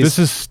 Money, please. This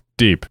is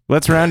steep.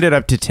 Let's round it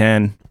up to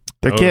 10.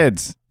 They're Oh.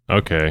 kids.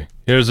 Okay.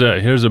 Here's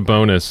a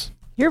bonus.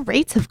 Your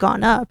rates have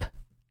gone up.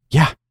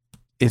 Yeah,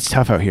 it's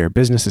tough out here.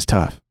 Business is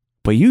tough.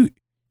 But you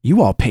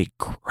all pay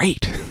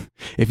great.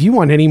 If you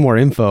want any more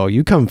info,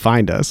 you come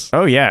find us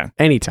Oh, yeah.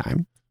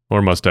 anytime.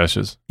 Or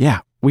mustaches.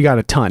 Yeah, we got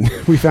a ton.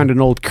 We found an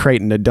old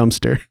crate in a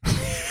dumpster.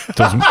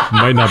 Those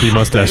might not be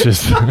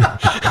mustaches.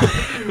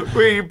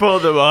 We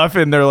pulled them off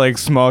and they're like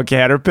small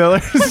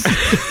caterpillars.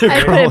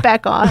 I put it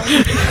back on.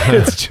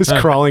 It's just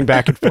crawling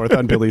back and forth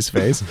on Billy's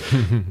face.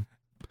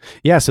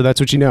 Yeah, so that's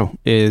what you know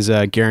is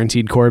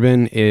guaranteed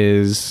Corbin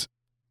is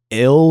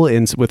ill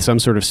with some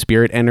sort of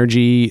spirit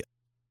energy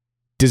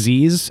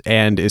disease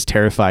and is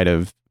terrified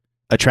of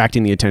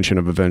attracting the attention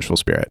of a vengeful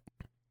spirit.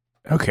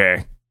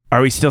 Okay.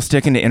 Are we still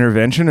sticking to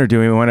intervention or do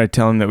we want to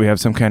tell him that we have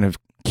some kind of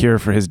cure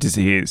for his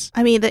disease?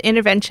 I mean, the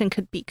intervention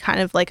could be kind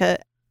of like a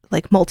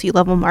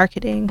multi-level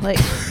marketing, like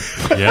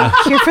Yeah.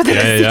 here for the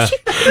Yeah.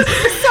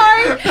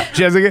 Sorry.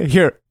 Jessica,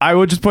 here, I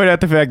will just point out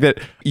the fact that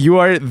you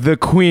are the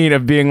queen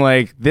of being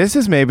like, this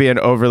is maybe an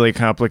overly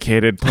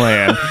complicated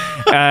plan.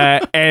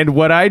 And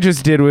what I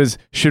just did was,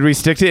 should we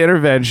stick to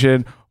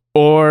intervention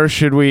or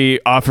should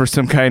we offer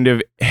some kind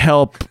of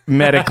help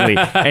medically?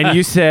 And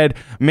you said,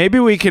 maybe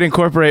we could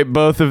incorporate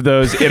both of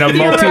those in a You're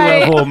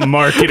multi-level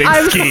marketing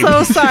I'm scheme.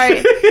 so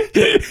sorry.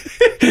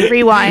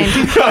 Rewind.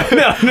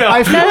 No.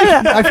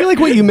 I feel like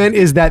what you meant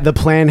is that the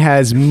plan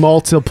has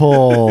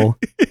multiple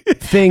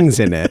things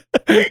in it.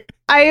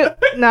 I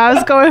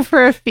was going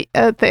for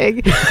a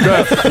thing.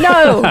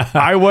 No.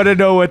 I want to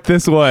know what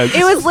this was.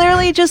 It was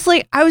literally just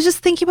like I was just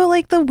thinking about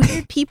like the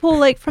weird people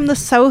like from the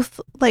South,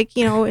 like,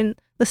 you know, in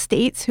the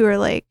States who are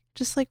like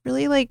just like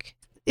really like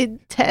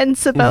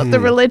intense about the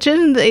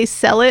religion. They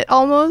sell it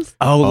almost.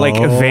 Oh, like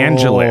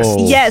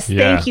evangelists. Yes,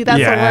 Yeah. thank you. That's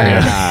Yeah. a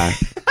word. Yeah.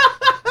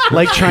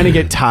 Like trying to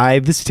get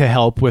tithes to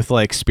help with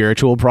like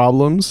spiritual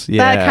problems.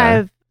 Yeah. That kind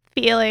of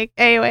feeling.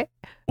 Anyway.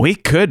 We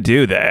could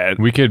do that.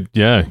 We could,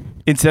 yeah.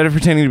 Instead of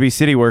pretending to be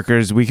city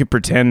workers, we could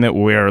pretend that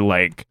we're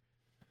like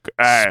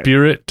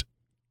Spirit.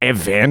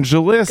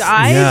 evangelists.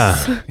 Guys.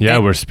 Yeah. Yeah,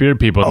 we're spirit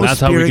people. Oh, That's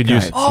how we spirit could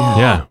use. guides, yeah.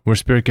 Yeah, we're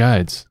spirit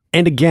guides.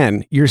 And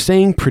again, you're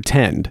saying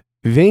pretend.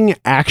 Ving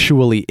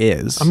actually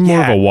is. I'm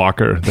more of a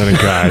walker than a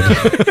guide.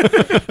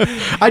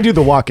 I do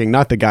the walking,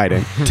 not the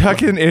guiding.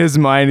 Tuck in his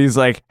mind, he's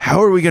like,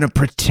 how are we going to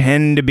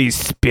pretend to be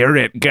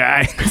spirit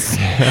guys?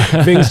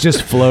 Ving's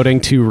just floating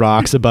 2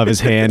 rocks above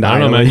his hand. I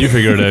don't know, man. You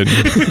figure it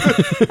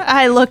out.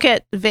 I look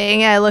at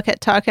Ving, I look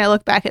at Tuck, and I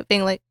look back at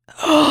Ving like,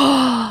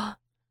 oh,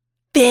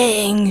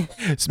 Ving.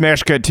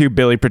 Smash cut to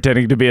Billy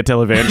pretending to be a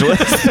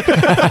televangelist.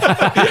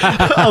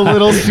 A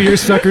little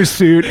seersucker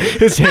suit,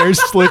 his hair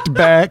slicked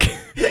back.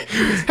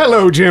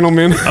 Hello,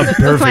 gentlemen. A My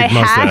perfect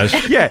hat.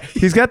 mustache. Yeah,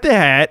 he's got the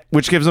hat,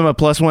 which gives him a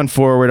 +1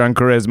 forward on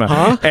charisma.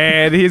 Huh?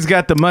 And he's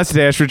got the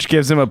mustache, which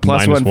gives him a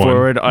 +1 -1.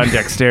 forward on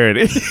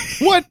dexterity.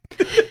 What?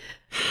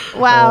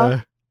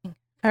 Wow.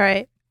 All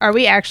right. Are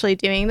we actually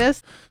doing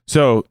this?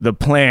 So the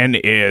plan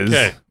is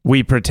Okay.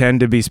 we pretend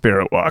to be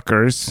spirit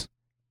walkers.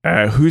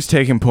 Who's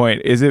taking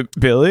point? Is it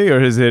Billy or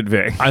is it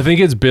Ving? I think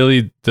it's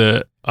Billy.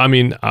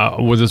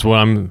 Was this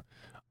what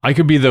I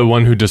could be the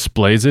one who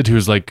displays it,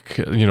 who's like,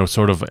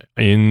 sort of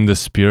in the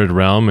spirit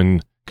realm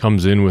and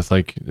comes in with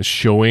like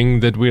showing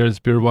that we are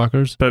spirit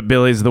walkers. But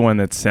Billy's the one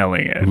that's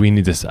selling it. We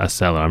need a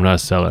seller. I'm not a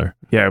seller.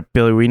 Yeah,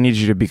 Billy, we need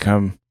you to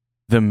become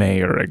the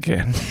mayor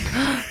again.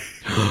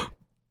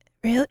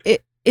 Really?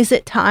 Is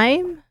it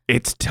time?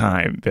 It's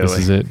time, Billy. This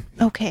is it.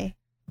 Okay.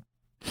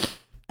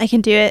 I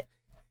can do it.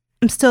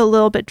 I'm still a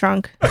little bit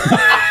drunk.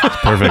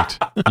 Perfect.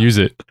 Use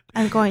it.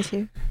 I'm going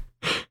to.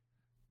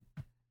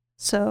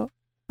 So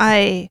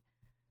I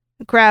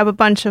grab a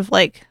bunch of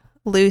like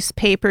loose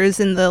papers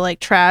in the like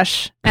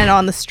trash and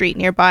on the street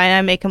nearby, and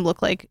I make them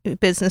look like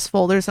business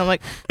folders. I'm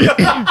like,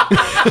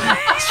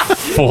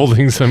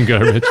 Folding some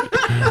garbage.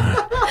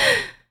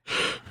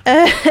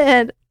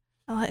 and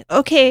I'm like,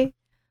 okay,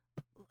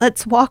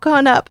 let's walk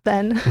on up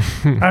then,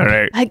 All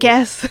right. I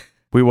guess.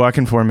 We walk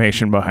in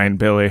formation behind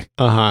Billy.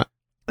 Uh-huh.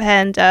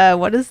 And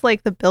what does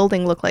like the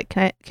building look like?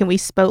 Can we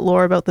spout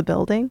lore about the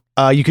building?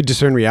 You could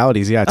discern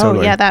realities. Yeah, totally.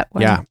 Oh yeah, that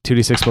one. Yeah,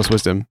 2d6 plus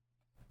wisdom.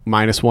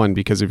 -1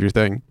 because of your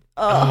thing.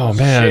 Oh,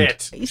 man.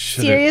 Are you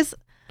serious?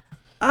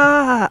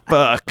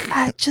 Fuck.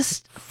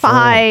 Just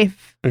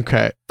 5.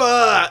 Okay.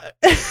 Fuck.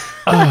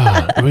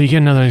 Well, you get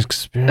another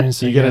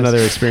experience. You I get guess. another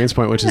experience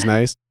point, which is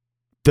nice.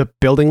 The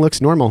building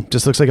looks normal.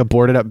 Just looks like a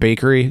boarded up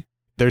bakery.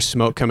 There's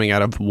smoke coming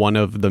out of one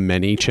of the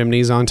many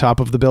chimneys on top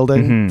of the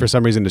building. Mhm. For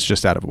some reason, it's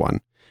just out of one.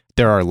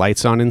 There are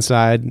lights on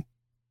inside.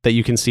 that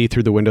you can see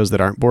through the windows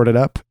that aren't boarded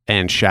up,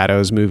 and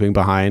shadows moving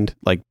behind,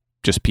 like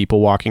just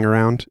people walking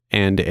around,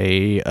 and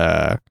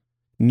a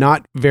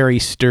not very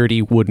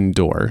sturdy wooden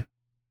door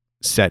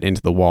set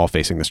into the wall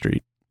facing the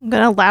street. I'm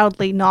going to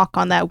loudly knock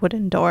on that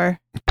wooden door.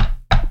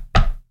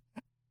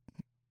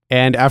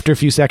 And after a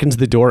few seconds,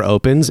 the door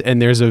opens,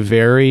 and there's a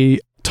very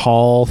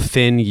tall,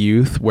 thin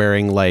youth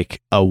wearing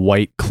like a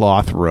white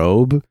cloth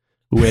robe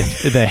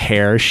with the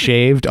hair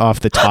shaved off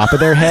the top of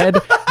their head,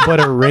 but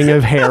a ring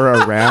of hair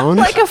around.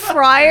 Like a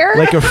friar?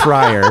 Like a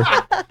friar.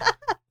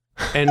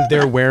 And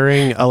they're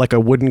wearing like a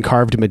wooden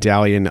carved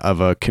medallion of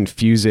a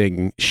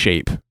confusing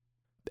shape.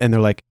 And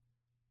they're like,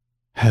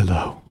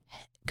 hello.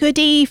 Good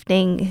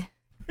evening.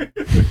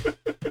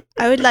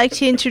 I would like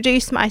to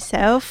introduce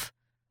myself.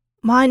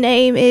 My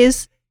name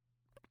is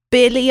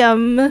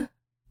Billiam,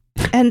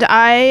 and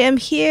I am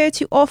here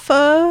to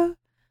offer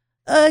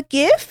a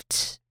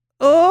gift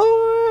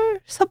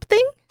or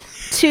something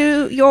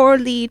to your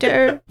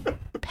leader,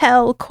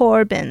 Pel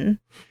Corbin.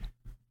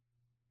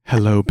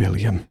 Hello,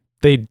 Billiam.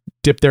 They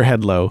dip their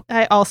head low.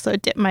 I also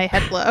dip my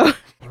head low.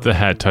 The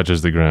hat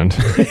touches the ground.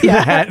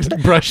 The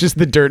hat brushes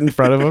the dirt in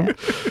front of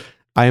him.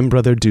 I am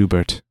Brother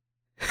Dubert.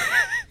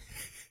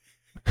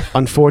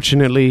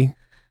 Unfortunately,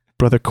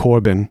 Brother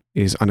Corbin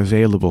is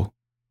unavailable,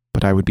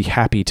 but I would be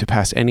happy to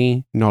pass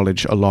any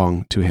knowledge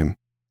along to him.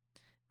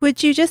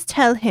 Would you just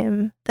tell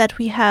him that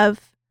we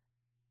have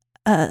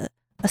a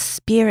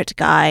spirit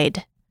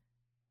guide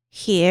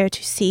here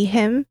to see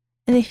him,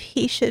 and if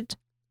he should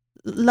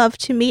love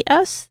to meet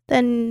us,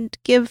 then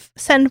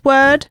send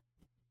word,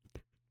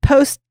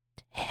 post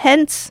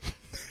hence.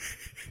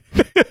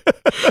 Roll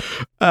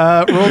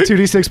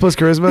 2d6 plus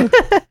charisma.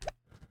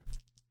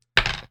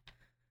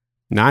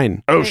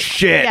 9. Oh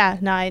shit! Yeah,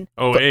 9.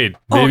 Oh, 8.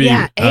 Oh, Maybe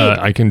yeah, 8.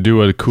 I can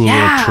do a cool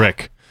Yeah. little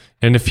trick.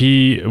 And if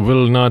he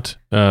will not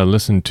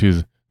listen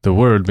to the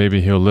word,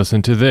 maybe he'll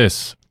listen to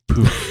this.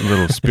 Poof,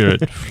 little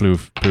spirit,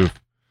 floof, poof.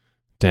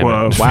 Damn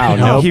Whoa. it. Wow,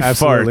 No, nope, he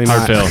absolutely farts. not.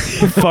 Hard fail.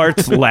 He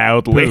farts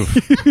loudly.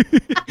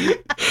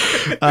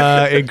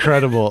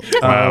 Incredible.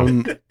 Wow.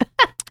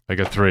 I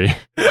got 3.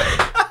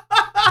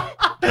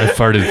 I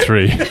farted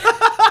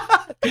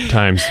 3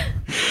 times.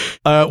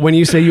 When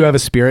you say you have a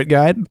spirit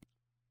guide,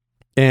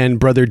 and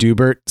Brother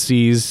Dubert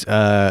sees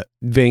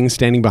Ving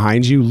standing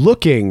behind you,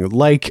 looking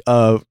like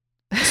a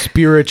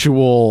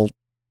spiritual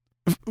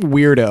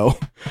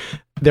weirdo,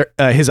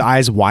 his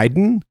eyes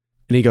widen,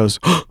 and he goes,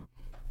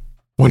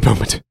 "One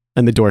moment,"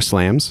 and the door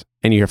slams,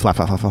 and you hear flap,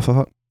 flap, flap, flap,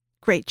 flap,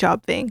 Great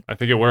job, Ving. I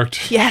think it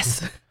worked. Yes.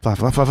 flap,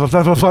 flap, flap, flap,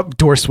 flap, flap, flap.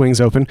 Door swings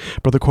open.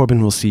 Brother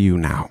Corbin will see you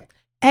now,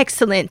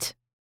 Excellent.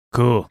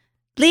 Cool.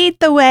 Lead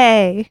the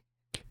way.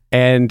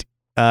 and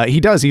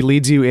he does. He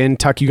leads you in.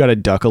 Tuck, you got to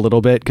duck a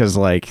little bit because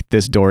like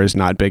this door is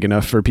not big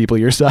enough for people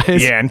your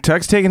size. Yeah, and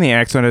Tuck's taking the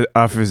axe off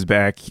of his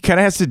back. He kind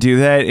of has to do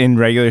that in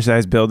regular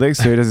sized buildings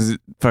so he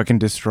doesn't fucking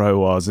destroy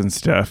walls and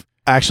stuff.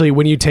 Actually,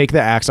 when you take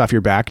the axe off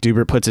your back,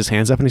 Dubert puts his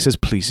hands up and he says,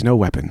 "Please, no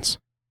weapons.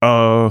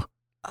 Oh,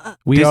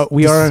 We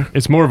are."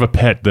 It's more of a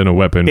pet than a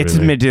weapon. it's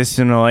really.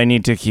 medicinal. I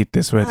need to keep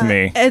this with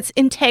me. It's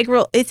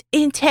integral. It's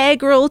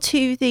integral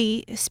to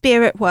the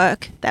spirit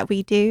work that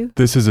we do.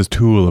 This is a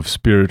tool of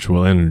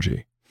spiritual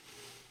energy.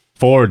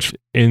 Forged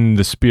in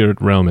the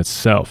spirit realm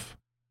itself.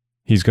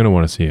 He's going to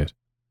want to see it.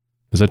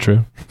 Is that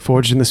true?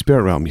 Forged in the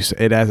spirit realm. You say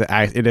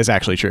it is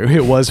actually true.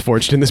 It was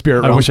forged in the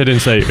spirit I realm. wish I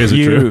didn't say, is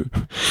it true?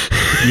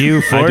 You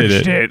I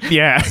forged did it.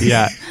 Yeah.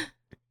 Yeah.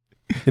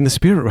 In the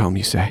spirit realm,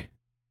 you say.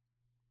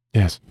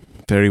 Yes.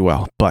 Very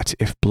well. But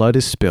if blood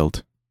is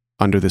spilled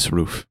under this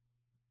roof,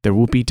 there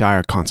will be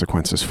dire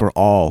consequences for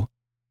all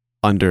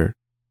under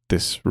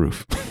this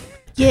roof.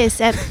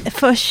 Yes,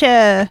 for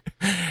sure.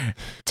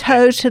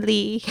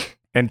 Totally.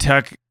 And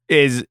Tuck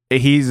he's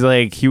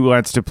like, he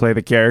wants to play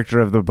the character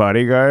of the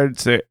bodyguard.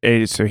 So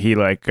he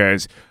like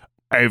goes,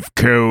 "Of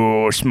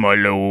course, my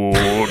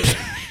lord."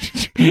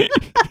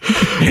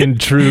 In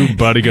true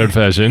bodyguard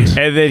fashion.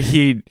 And then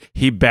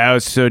he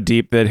bows so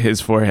deep that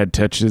his forehead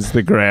touches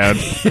the ground.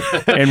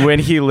 And when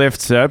he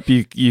lifts up,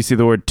 you see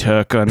the word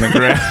Tuck on the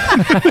ground.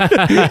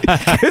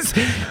 'Cause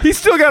he's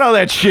still got all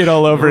that shit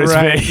all over his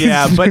face.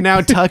 Yeah, but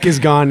now Tuck is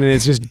gone and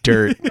it's just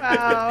dirt.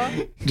 Wow.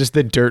 Just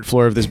the dirt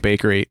floor of this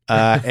bakery.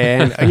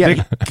 And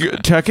yeah,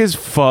 Tuck is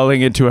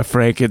falling into a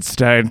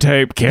Frankenstein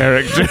type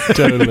character.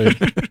 Totally.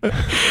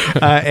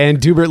 and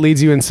Dubert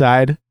leads you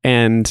inside,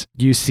 and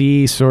you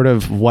see sort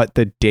of what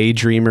the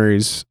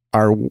daydreamers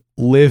are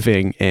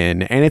living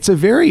in, and it's a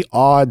very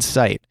odd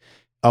sight.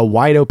 A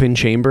wide open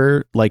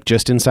chamber, like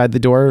just inside the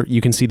door,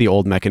 you can see the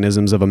old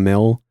mechanisms of a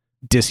mill,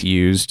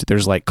 disused.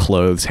 There's like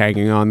clothes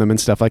hanging on them and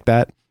stuff like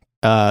that.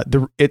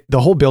 The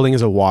whole building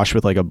is awash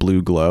with like a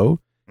blue glow,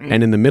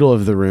 and in the middle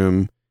of the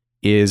room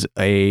is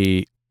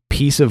a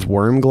piece of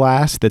worm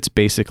glass that's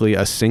basically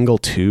a single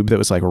tube that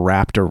was like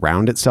wrapped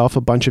around itself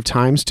a bunch of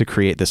times to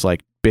create this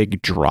like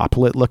big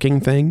droplet looking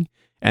thing,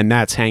 and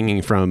that's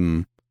hanging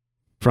from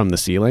the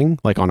ceiling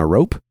like on a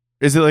rope.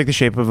 Is it like the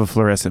shape of a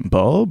fluorescent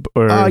bulb?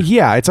 Or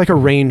Yeah, it's like a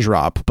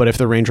raindrop, but if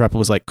the raindrop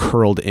was like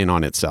curled in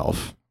on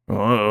itself.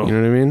 Oh. You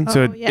know what I mean?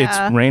 So Oh,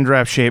 yeah. it's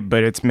raindrop shaped,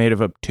 but it's made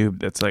of a tube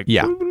that's like.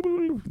 Yeah.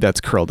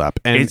 That's curled up.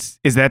 And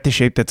Is that the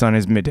shape that's on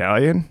his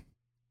medallion?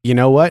 you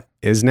know what?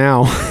 Is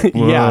now. Yeah.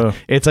 Whoa.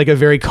 It's like a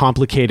very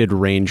complicated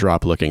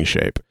raindrop looking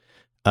shape.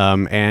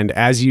 And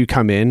as you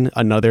come in,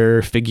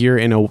 another figure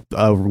in a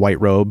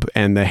white robe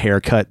and the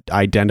haircut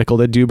identical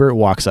to Dubert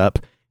walks up,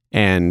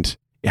 and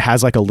it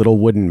has like a little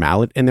wooden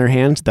mallet in their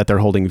hand that they're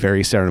holding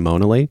very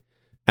ceremonially.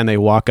 And they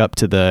walk up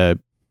to the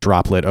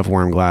droplet of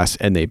worm glass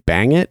and they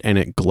bang it, and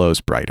it glows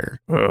brighter.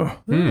 Oh.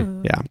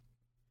 Ooh. Yeah.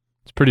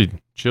 It's pretty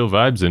chill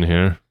vibes in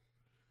here.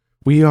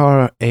 We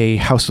are a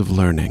house of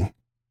learning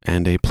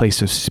and a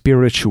place of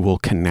spiritual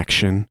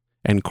connection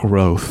and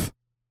growth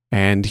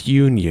and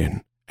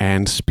union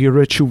and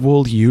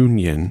spiritual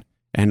union.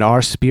 And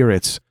our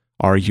spirits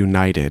are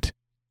united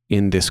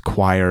in this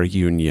choir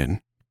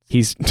union.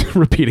 He's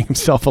repeating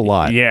himself a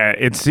lot. Yeah,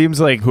 it seems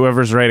like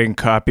whoever's writing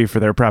copy for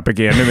their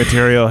propaganda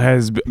material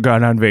has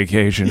gone on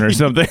vacation or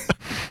something.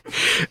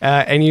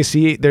 And you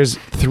see there's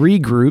 3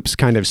 groups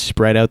kind of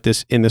spread out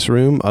in this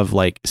room of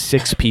like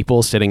 6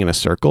 people sitting in a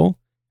circle.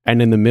 And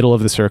in the middle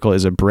of the circle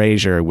is a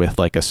brazier with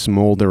like a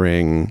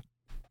smoldering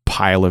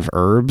pile of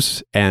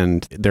herbs,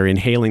 and they're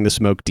inhaling the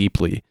smoke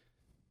deeply,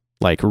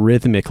 like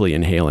rhythmically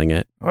inhaling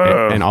it.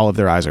 And all of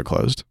their eyes are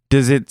closed.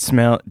 Does it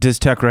smell? Does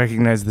Tuck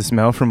recognize the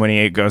smell from when he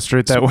ate ghost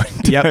root that one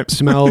time? Yep,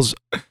 smells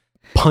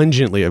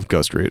pungently of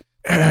ghost root.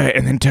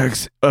 And then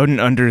Tuck's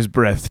under his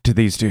breath to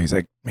these two. He's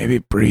like, maybe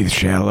breathe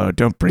shallow.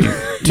 Don't breathe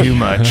too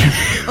much.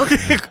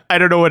 I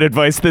don't know what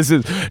advice this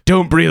is.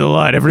 Don't breathe a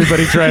lot.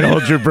 Everybody try and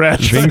hold your breath.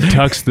 Ving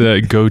tucks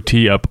the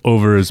goatee up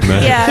over his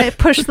mouth. Yeah, it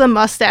pushed the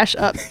mustache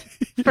up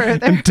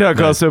further. And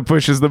Tuck also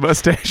pushes the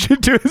mustache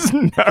into his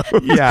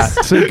nose. Yeah,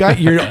 so you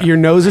got your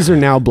noses are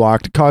now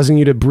blocked, causing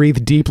you to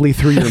breathe deeply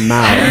through your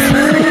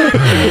mouth.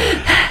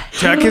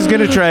 Tuck is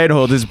going to try and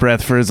hold his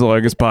breath for as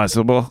long as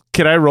possible.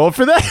 Can I roll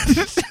for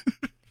that?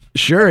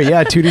 Sure,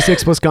 yeah,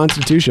 2d6 plus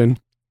Constitution.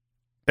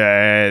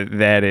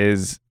 That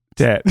is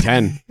 10.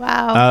 10.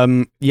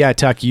 Wow. Yeah,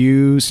 Tuck,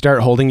 you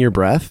start holding your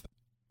breath,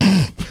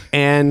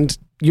 and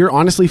you're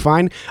honestly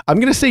fine. I'm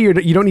gonna say you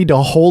don't need to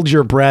hold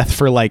your breath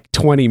for like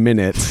 20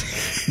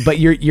 minutes, but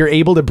you're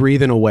able to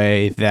breathe in a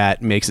way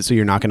that makes it so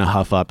you're not gonna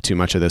huff up too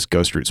much of this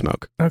ghost root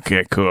smoke.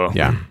 Okay, cool.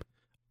 Yeah.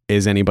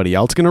 Is anybody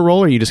else gonna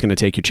roll, or are you just gonna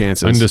take your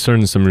chances?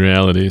 Undiscern some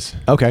realities.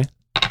 Okay.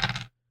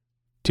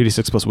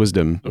 2d6 plus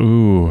wisdom.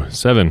 Ooh,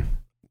 7.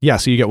 Yeah,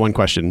 so you get one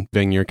question.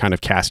 Ving, you're kind of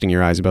casting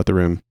your eyes about the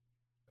room.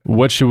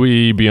 What should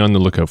we be on the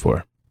lookout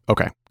for?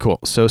 Okay, cool.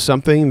 So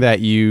something that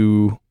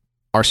you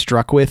are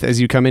struck with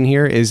as you come in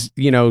here is,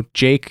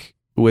 Jake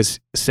was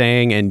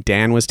saying and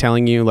Dan was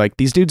telling you, like,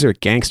 these dudes are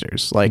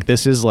gangsters. Like,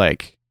 this is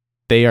like,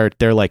 they're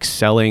like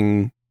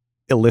selling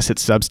illicit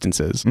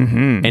substances.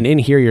 Mm-hmm. And in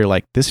here, you're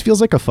like, this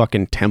feels like a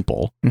fucking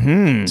temple.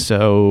 Mm-hmm.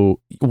 So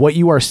what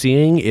you are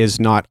seeing is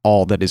not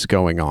all that is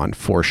going on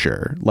for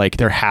sure. Like,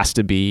 there has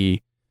to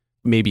be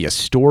maybe a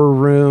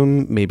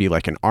storeroom, maybe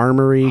like an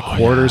armory,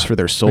 quarters for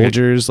their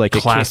soldiers. Like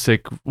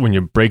Classic when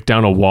you break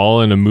down a wall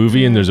in a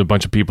movie and there's a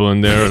bunch of people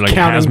in there like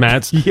Counting-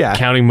 hazmats, yeah.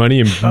 counting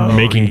money and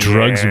making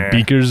drugs yeah. with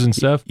beakers and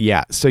stuff.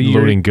 Yeah. So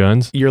you're Loading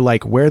guns. you're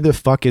like, where the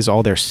fuck is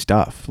all their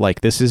stuff?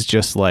 Like, this is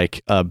just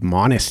like a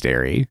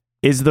monastery.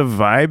 Is the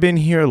vibe in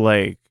here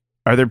like,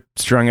 are there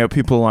strung out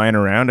people lying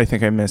around? I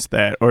think I missed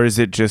that. Or is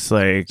it just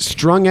like,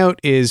 Strung out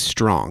is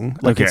strong.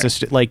 Like Okay.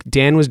 it's like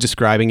Dan was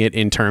describing it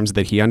in terms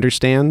that he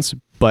understands,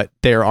 but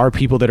there are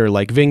people that are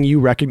like, Ving, you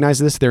recognize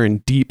this? They're in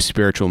deep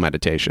spiritual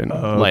meditation.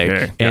 Oh, Like,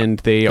 okay. and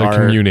they They're are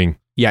communing.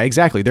 Yeah,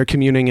 exactly. They're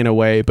communing in a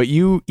way, but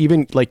you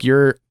even like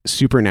your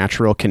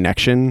supernatural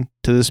connection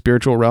to the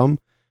spiritual realm,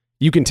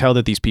 you can tell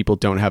that these people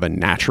don't have a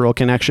natural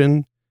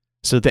connection.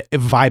 So the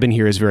vibe in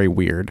here is very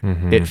weird.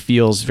 Mhm. It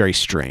feels very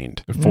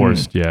strained.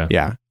 Forced, yeah.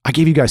 Yeah. I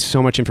gave you guys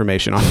so much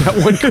information on that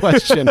one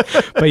question.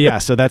 But yeah,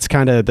 so that's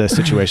kind of the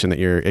situation that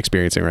you're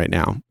experiencing right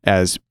now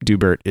as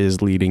Dubert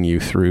is leading you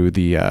through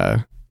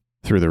the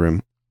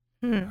room.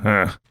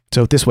 huh?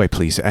 So this way,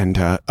 please. And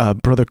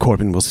Brother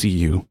Corbin will see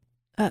you.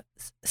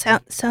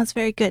 Sounds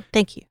very good.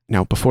 Thank you.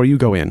 Now, before you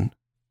go in,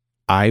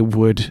 I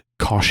would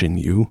caution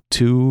you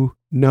to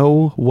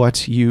know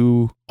what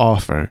you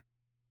offer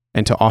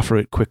and to offer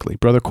it quickly.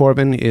 Brother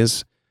Corbin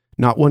is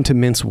not one to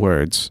mince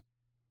words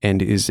and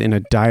is in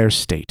a dire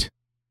state.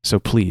 So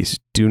please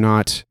do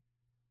not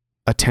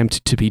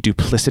attempt to be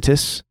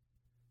duplicitous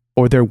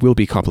or there will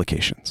be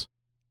complications.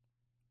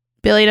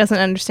 Billy doesn't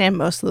understand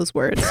most of those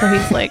words, so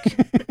he's like,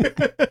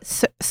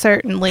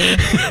 certainly,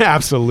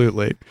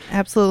 Absolutely.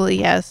 absolutely,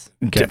 yes.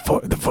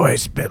 The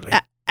voice, Billy.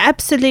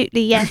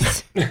 Absolutely,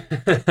 yes.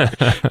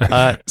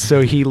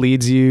 So he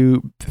leads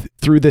you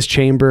through this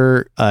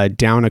chamber,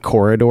 down a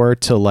corridor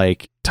to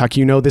like, Tuck,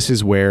 this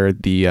is where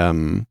the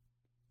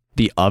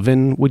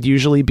oven would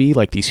usually be,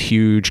 like these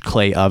huge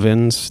clay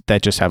ovens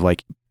that just have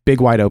like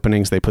big wide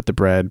openings. They put the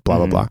bread, blah,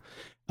 blah, blah.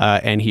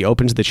 And he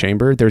opens the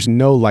chamber. There's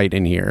no light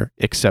in here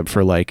except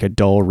for like a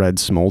dull red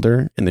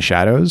smolder in the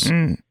shadows.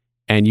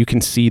 And you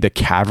can see the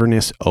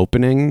cavernous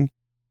opening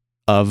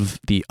of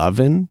the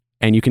oven.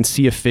 and you can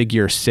see a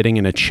figure sitting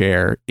in a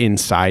chair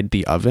inside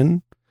the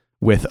oven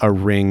with a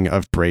ring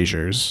of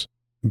braziers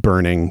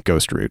burning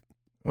ghost root.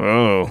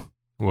 Whoa.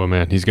 Well,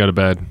 man, he's got it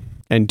bad.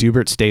 And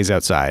Dubert stays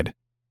outside,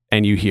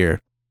 and you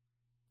hear,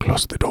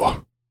 close the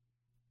door.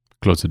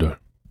 Close the door.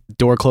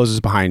 Door closes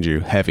behind you,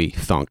 heavy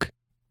thunk.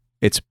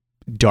 It's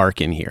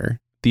dark in here.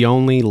 The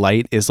only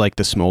light is like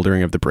the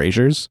smoldering of the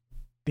braziers.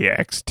 The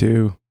axe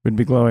too would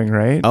be glowing,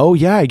 right? Oh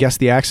yeah, I guess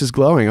the axe is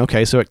glowing.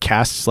 Okay, so it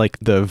casts like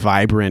the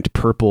vibrant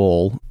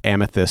purple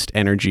amethyst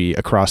energy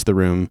across the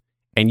room,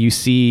 and you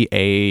see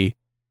a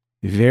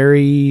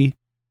very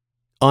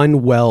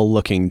unwell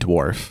looking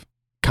dwarf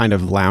kind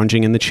of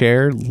lounging in the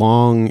chair,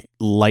 long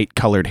light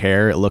colored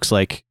hair. It looks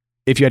like,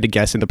 if you had to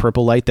guess in the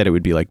purple light, that it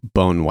would be like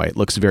bone white.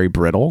 Looks very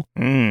brittle.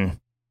 A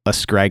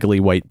scraggly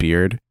white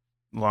beard.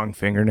 Long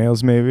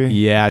fingernails, maybe?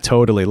 Yeah,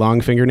 totally.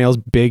 Long fingernails,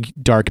 big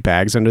dark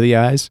bags under the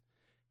eyes,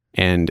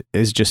 and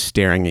is just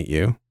staring at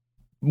you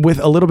with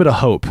a little bit of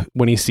hope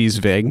when he sees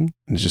Vig. And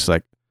it's just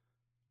like,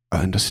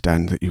 I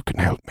understand that you can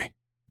help me.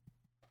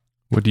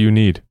 What do you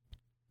need?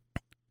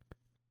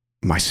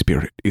 My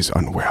spirit is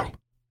unwell.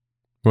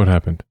 What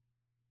happened?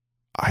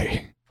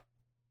 I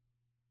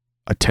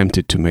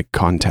attempted to make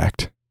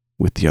contact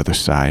with the other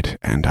side,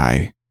 and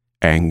I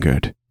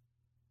angered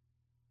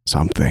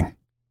something.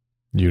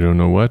 You don't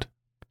know what?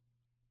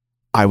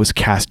 I was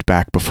cast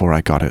back before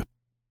I got a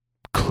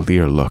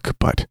clear look,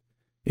 but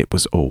it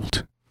was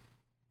old.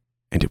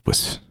 And it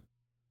was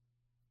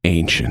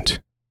ancient.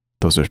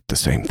 Those are the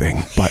same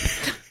thing,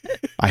 but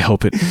I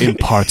hope it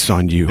imparts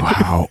on you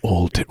how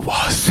old it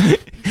was.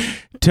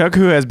 Tuck,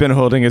 who has been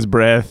holding his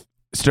breath,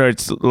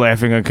 starts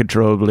laughing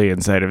uncontrollably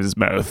inside of his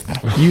mouth.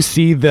 You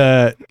see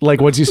the,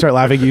 like, once you start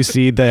laughing, you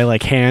see the,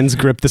 like, hands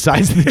grip the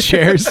sides of the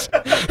chairs.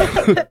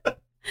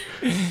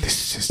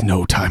 This is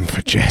no time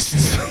for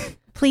jests.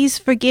 Please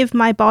forgive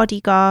my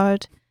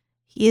bodyguard.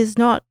 He is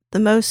not the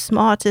most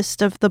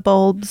smartest of the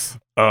bulbs.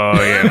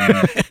 I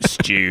am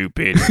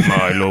stupid,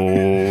 my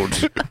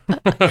lord.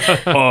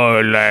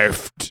 I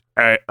laughed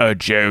at a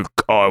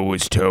joke I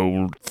was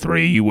told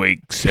 3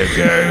 weeks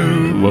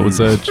ago. What was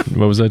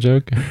that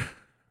joke?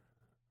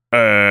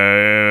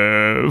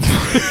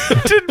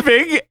 Did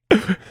Vig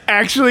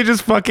actually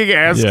just fucking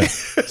ask?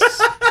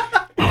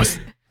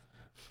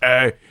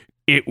 Yeah.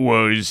 It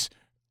was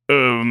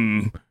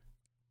a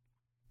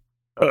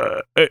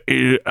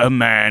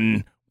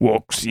man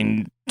walks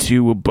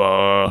into a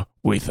bar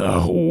with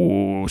a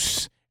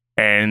horse,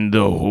 and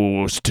the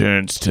horse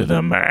turns to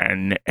the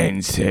man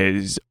and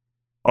says,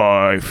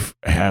 I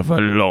have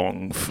a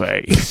long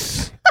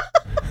face.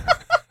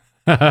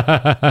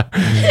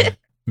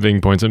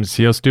 Ving points him.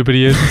 See how stupid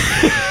he is?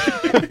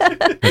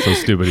 That's how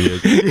stupid he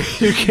is.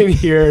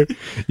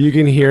 You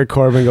can hear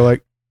Corbin go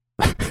like,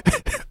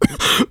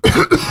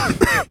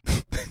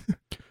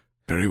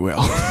 very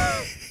well.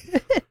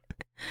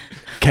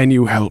 Can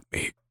you help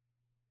me?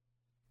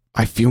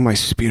 I feel my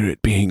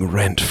spirit being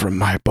rent from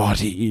my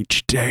body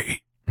each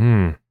day.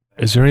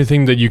 Is there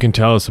anything that you can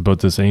tell us about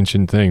this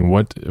ancient thing?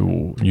 What,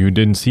 you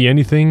didn't see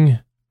anything?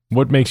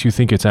 What makes you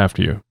think it's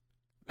after you?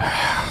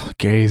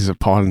 Gaze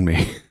upon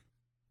me.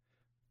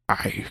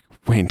 I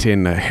went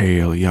in a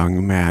hale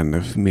young man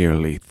of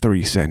merely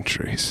 3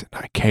 centuries,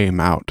 and I came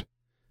out.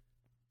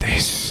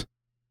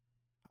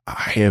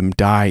 I am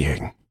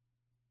dying.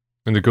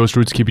 And the ghost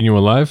root's keeping you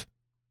alive?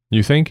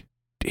 You think?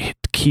 It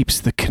keeps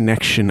the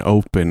connection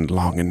open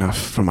long enough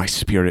for my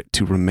spirit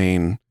to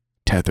remain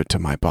tethered to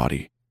my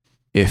body.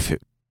 If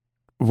it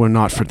were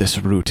not for this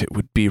root, it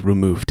would be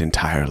removed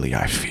entirely,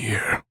 I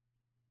fear.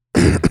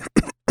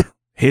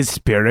 His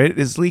spirit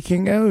is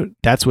leaking out?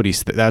 That's what he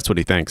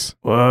thinks.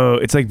 Whoa,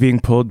 it's like being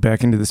pulled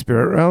back into the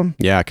spirit realm?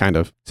 Yeah, kind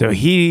of. So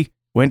he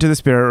went to the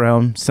spirit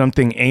realm,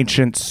 something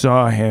ancient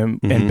saw him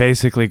and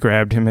basically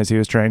grabbed him as he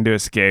was trying to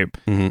escape,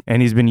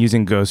 and he's been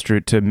using Ghost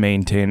Root to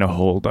maintain a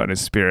hold on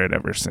his spirit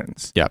ever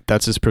since. Yeah,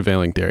 that's his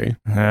prevailing theory.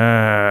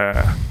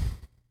 Ah.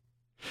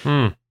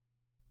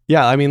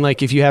 Yeah, I mean,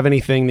 like, if you have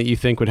anything that you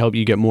think would help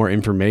you get more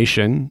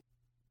information,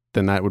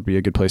 then that would be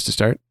a good place to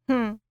start.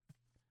 I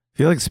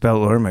feel like spell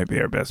lore might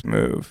be our best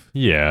move.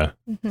 Yeah.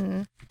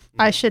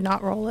 I should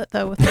not roll it,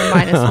 though, with the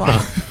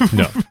 -1.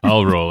 No,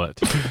 I'll roll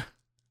it.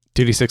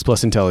 2d6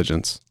 plus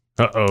intelligence.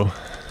 Uh-oh.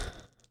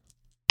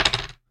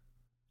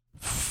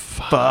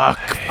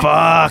 Fuck.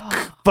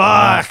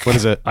 What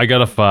is it? I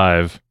got a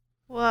 5.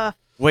 Woof.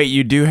 Wait,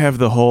 you do have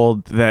the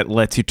hold that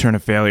lets you turn a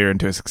failure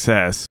into a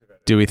success.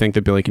 Do we think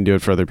that Billy can do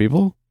it for other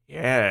people?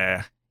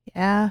 Yeah.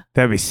 Yeah.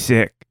 That'd be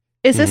sick.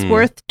 Is this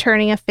worth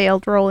turning a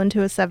failed roll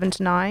into a 7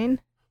 to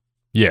 9?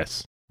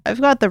 Yes. I've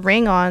got the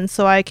ring on,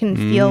 so I can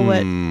feel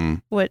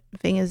what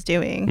Ving is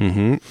doing.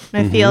 And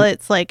I feel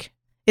it's like,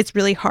 it's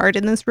really hard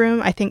in this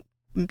room. I think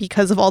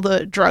because of all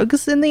the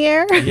drugs in the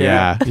air.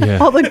 Yeah.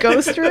 All the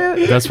ghost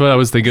root. That's what I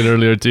was thinking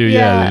earlier too.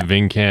 Yeah. Yeah,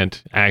 Ving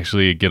can't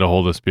actually get a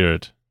hold of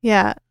spirit.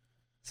 Yeah.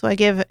 So I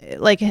give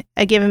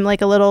him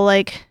like a little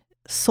like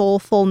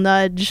soulful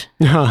nudge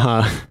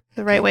the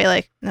right way.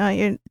 Like, no,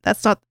 you're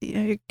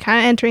kind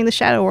of entering the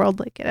shadow world.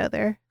 Like, get out of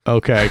there.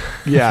 Okay.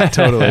 Yeah,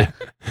 totally.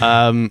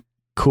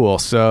 Cool.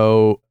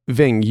 So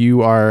Ving,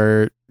 you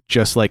are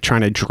just like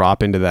trying to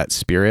drop into that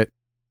spirit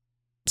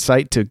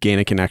site to gain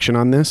a connection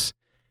on this.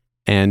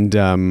 And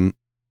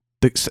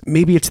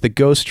maybe it's the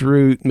ghost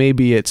route.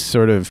 Maybe it's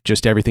sort of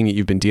just everything that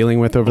you've been dealing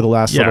with over the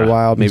last little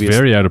while. Maybe it's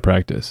very out of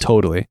practice.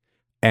 Totally.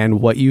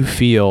 And what you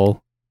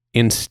feel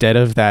instead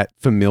of that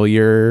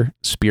familiar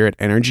spirit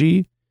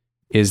energy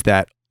is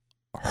that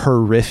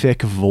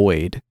horrific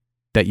void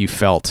that you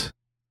felt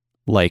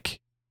like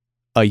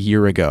a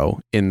year ago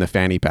in the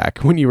fanny pack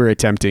when you were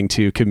attempting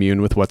to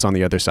commune with what's on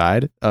the other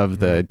side of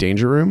the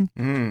danger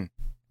room.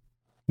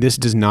 This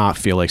does not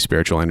feel like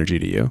spiritual energy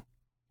to you.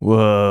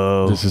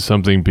 Whoa. This is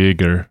something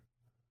bigger.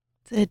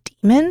 Is it a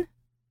demon?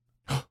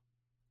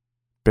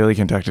 Billy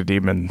can talk to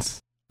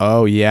demons.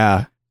 Oh,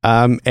 yeah.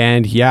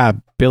 And yeah,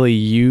 Billy,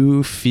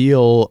 you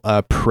feel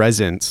a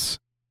presence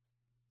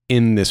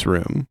in this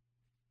room.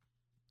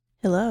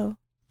 Hello.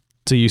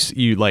 So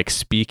you like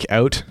speak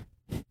out?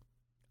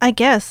 I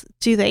guess.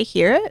 Do they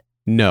hear it?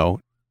 No.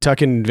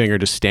 Tuck and Ving are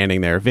just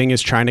standing there. Ving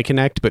is trying to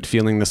connect, but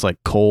feeling this like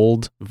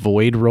cold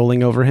void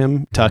rolling over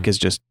him. Tuck is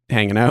just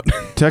hanging out.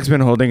 Tuck's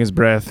been holding his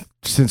breath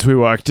since we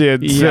walked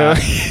in. Yeah.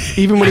 So.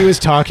 Even when he was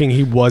talking,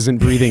 he wasn't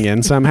breathing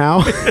in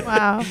somehow.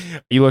 Wow.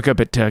 You look up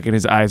at Tuck and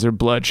his eyes are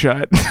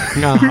bloodshot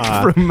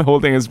from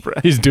holding his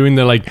breath. He's doing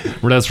the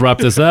like, let's wrap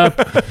this up.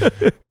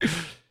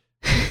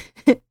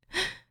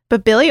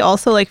 But Billy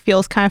also like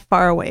feels kind of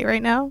far away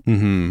right now.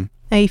 Mm-hmm.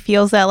 And he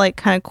feels that like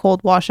kind of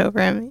cold wash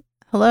over him.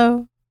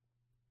 Hello?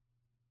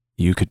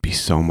 You could be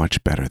so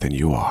much better than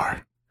you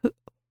are.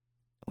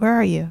 Where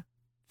are you?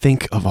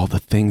 Think of all the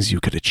things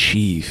you could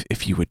achieve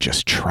if you would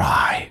just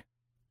try.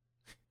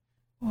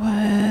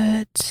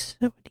 What?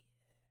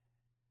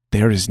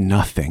 There is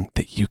nothing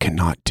that you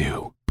cannot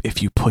do.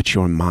 If you put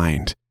your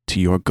mind to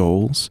your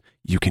goals,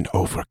 you can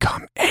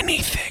overcome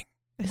anything.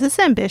 Is this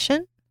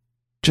ambition?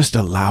 Just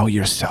allow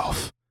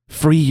yourself.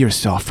 Free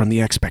yourself from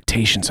the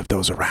expectations of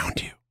those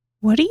around you.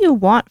 What do you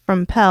want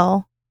from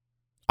Pell?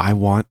 I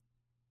want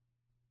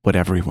what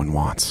everyone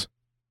wants.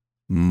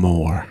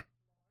 More.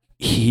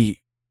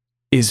 He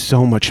is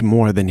so much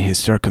more than his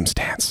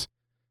circumstance.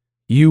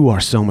 You are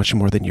so much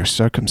more than your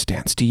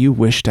circumstance. Do you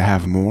wish to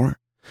have more?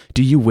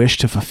 Do you wish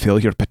to fulfill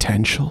your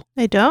potential?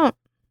 I don't.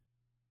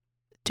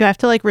 Do I have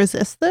to like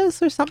resist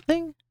this or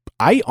something?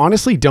 I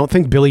honestly don't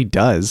think Billy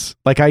does.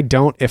 Like,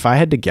 if I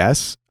had to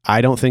guess,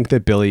 I don't think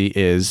that Billy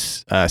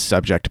is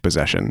subject to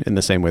possession in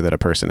the same way that a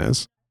person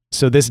is.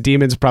 So this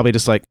demon's probably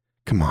just like,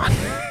 come on,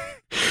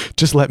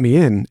 just let me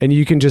in. And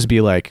you can just be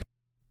like,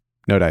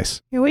 no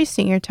dice. You're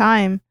wasting your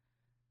time.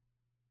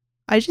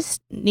 I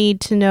just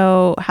need to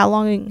know, how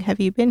long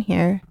have you been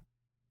here?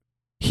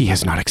 He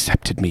has not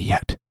accepted me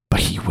yet,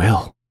 but he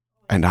will,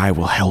 and I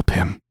will help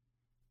him.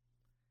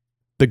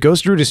 The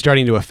ghost root is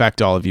starting to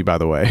affect all of you, by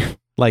the way.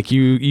 Like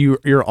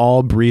you're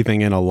all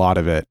breathing in a lot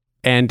of it,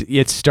 and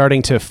it's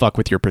starting to fuck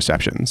with your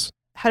perceptions.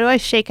 How do I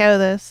shake out of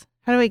this?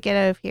 How do I get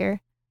out of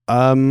here?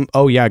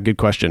 Oh yeah, good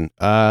question.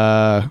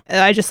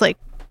 I just like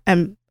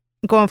am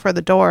going for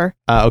the door.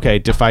 Okay,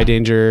 defy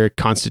danger,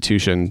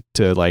 constitution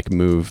to like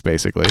move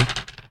basically.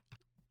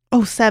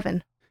 Oh,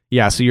 7.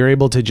 Yeah, so you're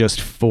able to just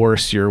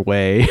force your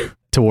way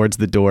towards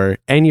the door,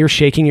 and you're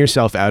shaking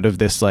yourself out of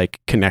this like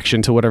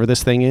connection to whatever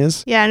this thing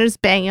is. Yeah, I'm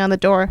just banging on the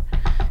door.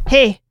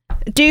 Hey,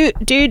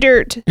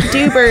 Dubert,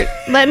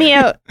 let me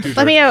out.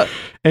 Let me out.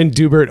 And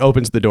Dubert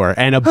opens the door,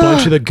 and a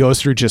bunch of the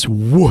ghost root just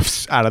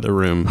woofs out of the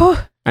room.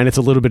 And it's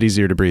a little bit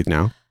easier to breathe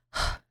now.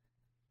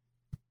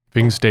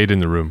 Ving stayed in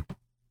the room.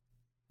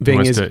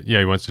 Ving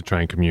he wants to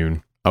try and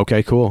commune.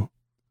 Okay, cool.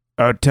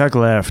 Oh, Tuck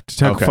left.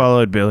 Tuck Okay.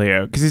 followed Billy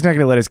out because he's not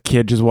going to let his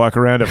kid just walk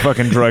around a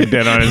fucking drug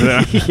den on his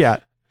own. Yeah.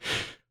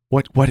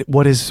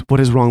 What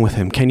is wrong with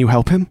him? Can you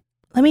help him?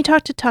 Let me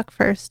talk to Tuck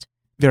first.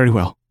 Very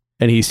well.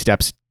 And he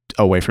steps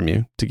away from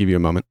you to give you a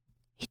moment.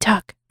 Hey,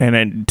 Tuck. And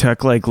then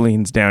Tuck like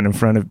leans down in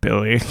front of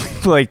Billy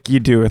like you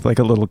do with like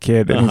a little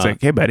kid. And he's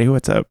like, hey, buddy,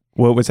 what's up?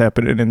 What was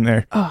happening in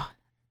there? Oh,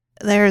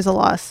 there's a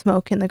lot of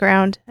smoke in the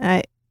ground.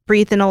 I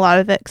breathed in a lot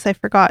of it because I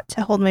forgot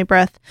to hold my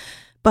breath.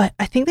 But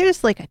I think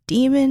there's like a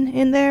demon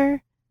in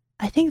there.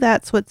 I think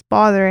that's what's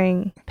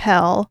bothering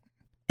Pell.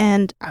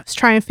 And I was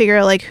trying to figure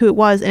out like who it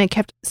was. And it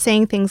kept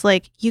saying things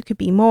like, you could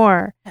be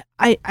more.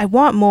 I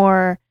want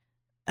more.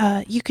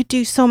 You could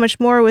do so much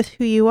more with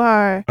who you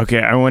are. Okay,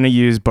 I want to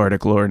use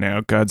Bardic lore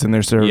now. Gods and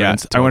their servants. Yeah, I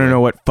totally. want to know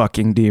what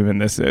fucking demon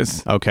this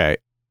is. Okay.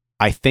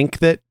 I think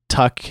that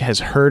Tuck has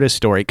heard a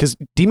story because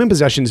demon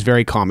possession is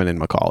very common in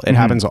McCall. It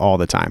happens all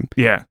the time.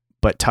 Yeah.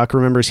 But Tuck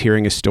remembers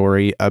hearing a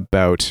story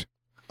about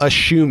a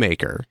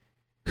shoemaker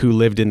who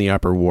lived in the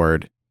Upper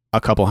Ward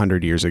a couple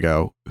hundred years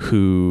ago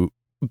who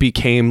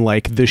became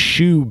like the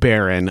shoe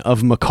baron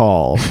of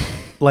McCall.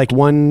 Like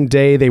one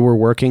day they were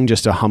working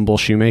just a humble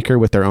shoemaker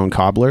with their own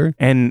cobbler.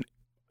 And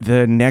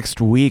the next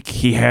week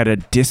he had a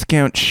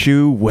discount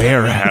shoe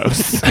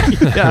warehouse.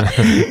 Yeah.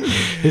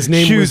 His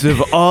name Shoes was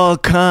of all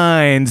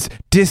kinds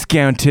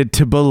discounted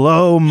to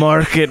below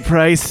market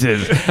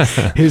prices.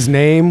 His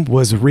name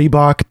was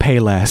Reebok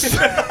Payless.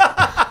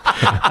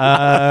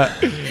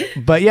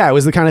 But yeah, it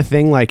was the kind of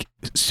thing like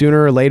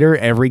sooner or later,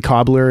 every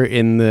cobbler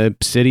in the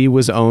city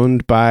was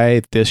owned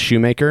by this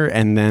shoemaker,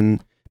 and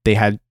then they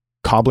had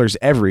cobblers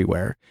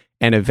everywhere,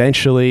 and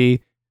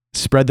eventually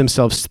spread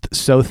themselves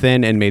so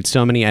thin and made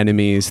so many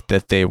enemies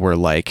that they were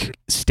like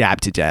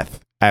stabbed to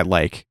death at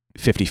like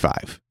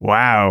 55.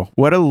 Wow,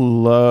 what a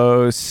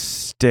low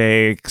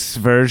stakes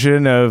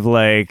version of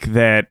like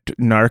that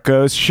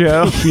Narcos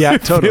show. Yeah,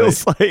 It totally.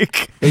 feels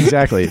like.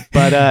 Exactly.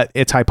 But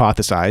it's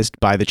hypothesized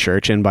by the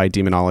church and by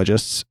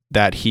demonologists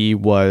that he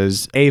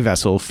was a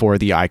vessel for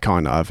the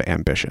icon of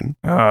ambition.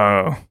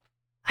 Oh.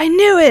 I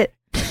knew it.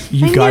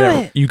 You I got knew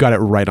it. it. You got it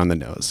right on the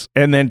nose.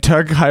 And then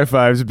Tug high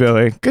fives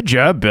Billy. Good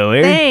job,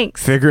 Billy.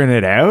 Thanks. Figuring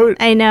it out.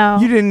 I know.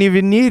 You didn't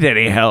even need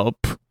any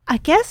help. I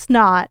guess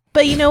not.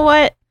 But you know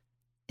what?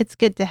 It's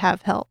good to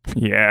have help.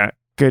 Yeah.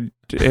 Good.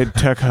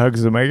 Tuck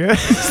hugs him, I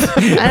guess.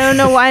 I don't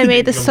know why I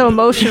made this so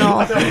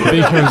emotional.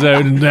 He comes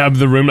out of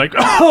the room like,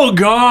 oh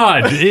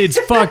God, it's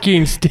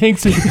fucking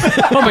stinks.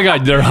 Oh my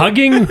God, they're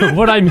hugging?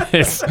 What'd I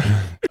miss?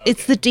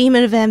 It's the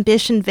demon of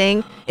ambition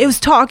thing. It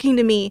was talking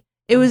to me.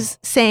 It was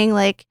saying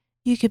like,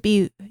 you could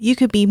be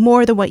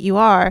more than what you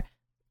are.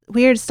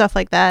 Weird stuff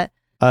like that.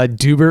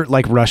 Dubert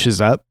like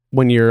rushes up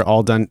when you're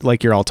all done,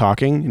 like you're all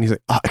talking, and he's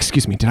like,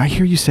 excuse me, did I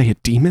hear you say a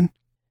demon?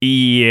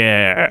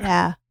 Yeah.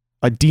 Yeah.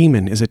 A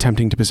demon is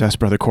attempting to possess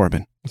Brother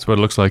Corbin. That's what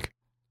it looks like.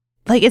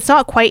 Like it's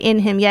not quite in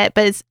him yet,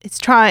 but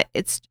it's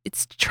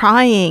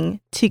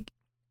trying to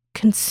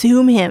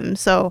consume him.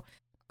 So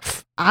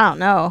I don't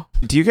know.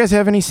 Do you guys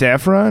have any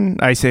saffron?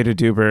 I say to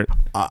Dubert.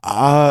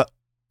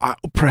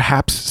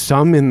 Perhaps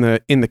some in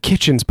the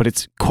kitchens, but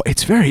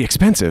it's very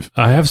expensive.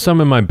 I have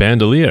some in my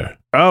bandolier.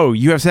 Oh,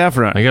 you have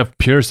saffron. I got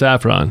pure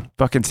saffron.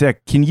 Fucking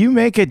sick. Can you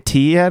make a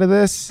tea out of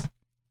this?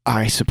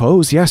 I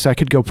suppose, yes, I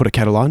could go put a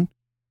kettle on.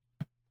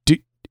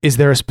 Is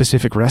there a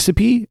specific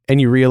recipe? And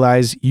you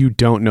realize you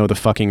don't know the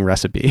fucking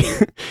recipe.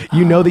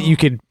 You know that you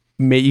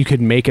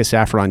could make a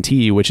saffron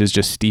tea, which is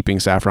just steeping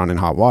saffron in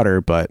hot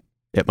water, but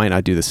it might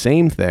not do the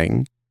same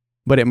thing,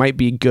 but it might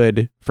be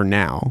good for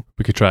now.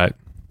 We could try it.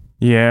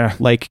 Yeah.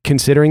 Like,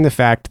 considering the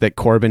fact that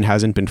Corbin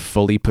hasn't been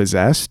fully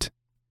possessed,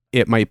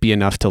 it might be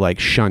enough to like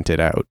shunt it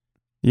out.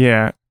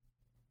 Yeah.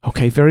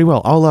 Okay, very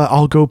well.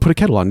 I'll go put a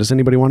kettle on. Does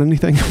anybody want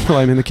anything while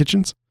I'm in the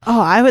kitchens? Oh,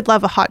 I would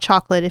love a hot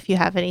chocolate if you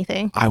have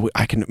anything.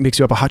 I can mix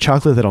you up a hot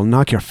chocolate that'll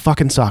knock your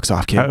fucking socks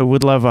off, kid. I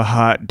would love a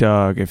hot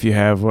dog if you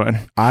have one.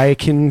 I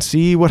can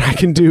see what I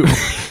can do.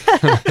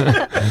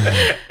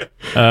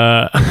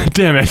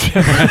 Damn it.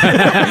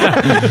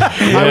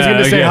 I was going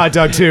to say hot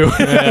dog too.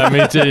 Yeah,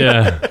 me too.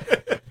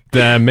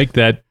 Yeah. Make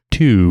that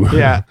 2.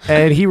 Yeah,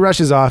 and he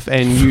rushes off,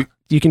 and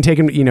you can take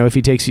him. You know, if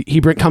he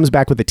comes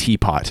back with a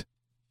teapot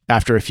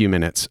after a few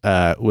minutes,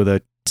 with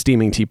a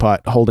steaming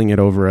teapot, holding it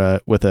over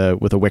with a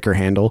wicker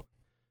handle.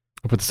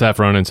 I'll put the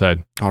saffron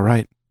inside. All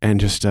right, and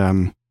just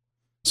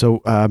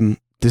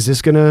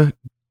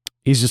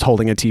he's just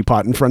holding a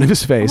teapot in front of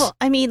his face. Well,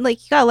 I mean,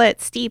 like you gotta let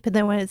it steep, and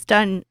then when it's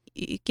done,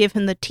 you give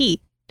him the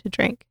tea to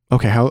drink.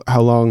 Okay, how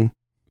long?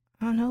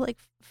 I don't know, like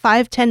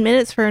 5-10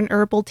 minutes for an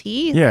herbal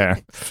tea. Yeah.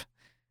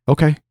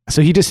 Okay,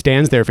 so he just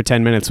stands there for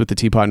 10 minutes with the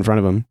teapot in front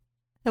of him.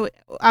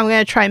 I'm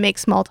gonna try and make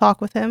small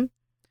talk with him.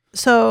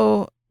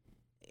 So,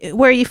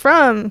 where are you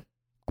from?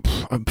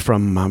 I'm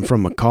from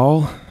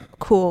McCall.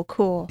 Cool.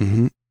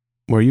 Mm-hmm.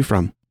 Where are you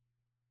from?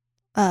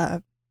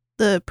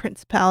 The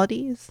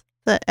principalities,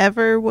 the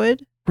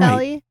Everwood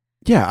Valley.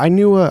 Yeah, I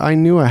knew a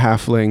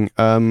halfling.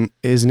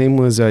 His name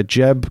was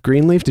Jeb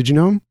Greenleaf. Did you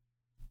know him?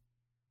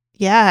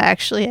 Yeah,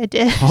 actually, I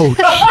did. Oh,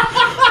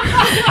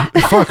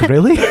 fuck!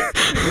 Really?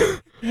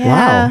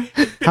 Yeah.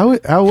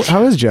 Wow.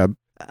 How is Jeb?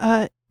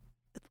 I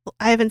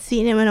haven't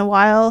seen him in a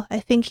while. I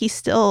think he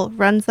still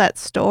runs that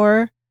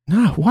store.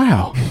 No.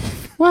 Wow.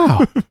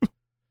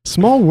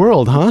 Small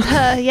world, huh?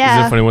 Is it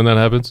Yeah. funny when that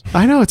happens?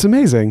 I know, it's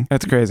amazing.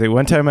 That's crazy.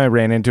 One time I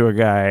ran into a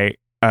guy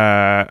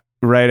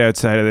right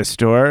outside of the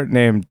store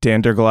named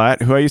Dan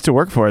Derglot, who I used to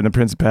work for in the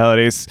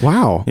Principalities.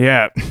 Wow.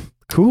 Yeah.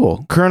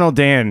 Cool. Colonel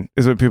Dan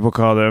is what people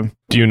called him.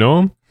 Do you know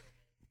him?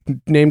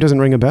 Name doesn't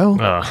ring a bell.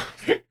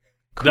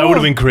 That would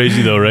have been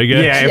crazy though, right,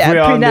 guys? Yeah, if Yeah, we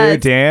all pretty knew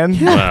nuts. Dan.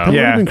 That Wow. would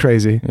Yeah. have been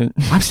crazy.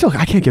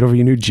 I can't get over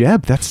you knew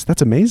Jeb.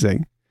 That's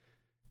amazing.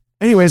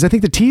 Anyways, I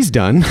think the tea's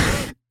done.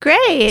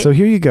 Great. So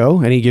here you go.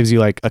 And he gives you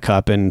like a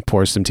cup and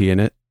pours some tea in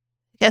it.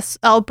 Guess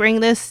I'll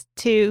bring this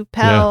to Yeah,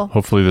 Pell.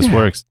 hopefully this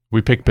works.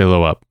 We pick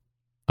Pillow up.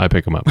 I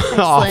pick him up.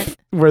 Excellent.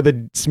 Where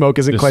the smoke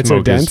isn't The quite so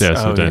smoke is- dense. yeah,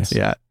 so Oh, dense.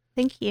 Yeah.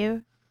 Thank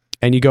you.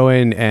 And you go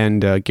in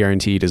and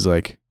Guaranteed is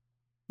like,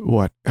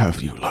 what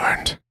have you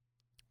learned?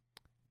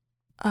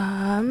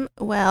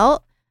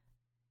 Well,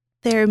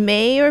 there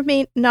may or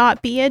may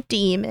not be a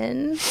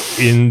demon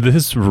In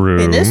this room.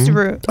 in this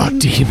room. A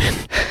demon.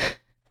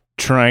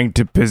 Trying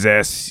to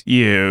possess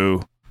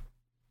you,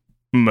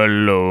 my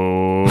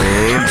lord.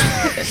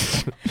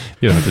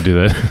 You don't have to do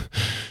that.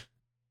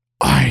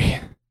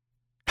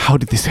 How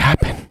did this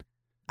happen?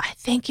 I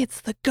think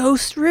it's the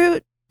ghost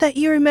root that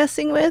you were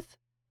messing with.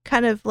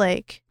 Kind of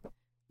like,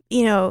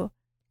 you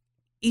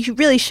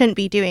really shouldn't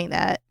be doing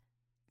that.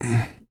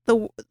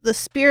 the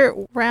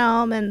spirit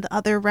realm and the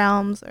other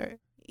realms are,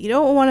 you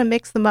don't want to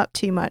mix them up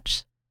too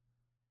much.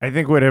 I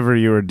think whatever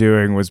you were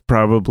doing was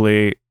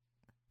probably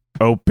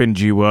opened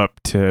you up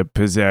to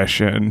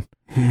possession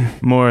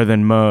more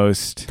than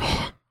most.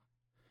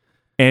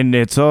 And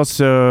it's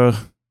also,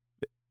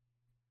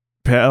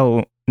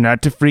 Pel,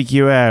 not to freak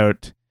you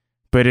out,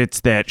 but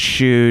it's that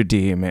shoe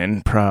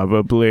demon,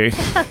 probably.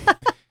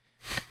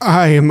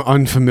 I am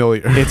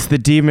unfamiliar. It's the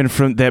demon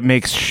that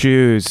makes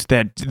shoes.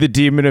 The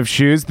demon of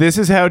shoes. This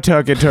is how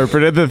Tuck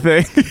interpreted the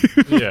thing.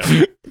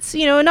 Yeah. It's,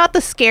 not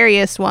the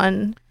scariest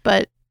one,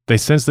 but They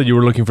sensed that you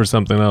were looking for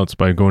something else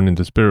by going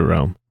into spirit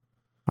realm.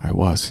 I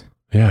was.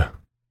 Yeah.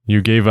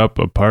 You gave up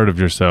a part of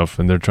yourself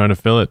and they're trying to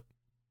fill it.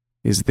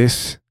 Is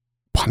this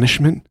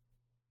punishment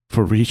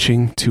for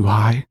reaching too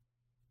high?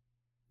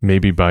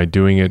 Maybe by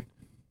doing it,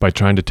 by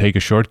trying to take a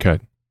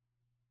shortcut.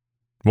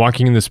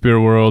 Walking in the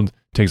spirit world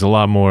takes a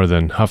lot more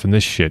than huffing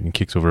this shit and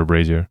kicks over a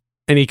brazier.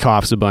 And he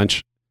coughs a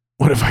bunch.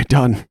 What have I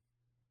done?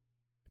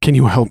 Can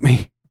you help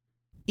me?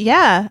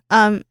 yeah.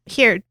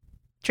 Here,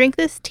 drink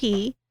this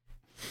tea.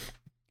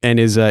 And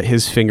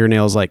his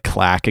fingernails like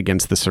clack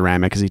against the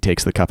ceramic as he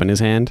takes the cup in his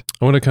hand.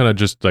 I want to kind of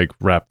just like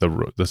wrap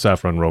the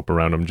saffron rope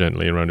around him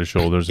gently around his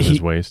shoulders and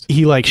his waist.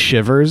 He like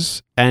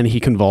shivers and he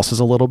convulses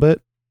a little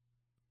bit.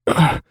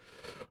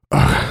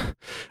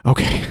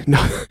 Okay,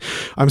 no,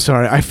 I'm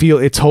sorry. I feel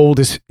its hold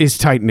is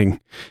tightening.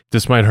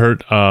 This might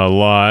hurt a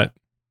lot.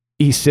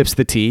 He sips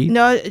the tea.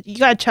 No, you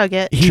gotta chug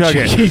it. He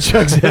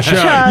chugs it.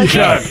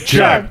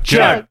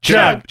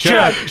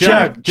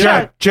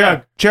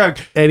 Chug.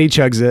 And he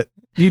chugs it.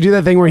 You do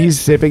that thing where he's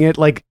sipping it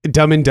like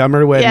Dumb and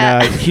Dumber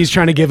when he's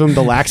trying to give him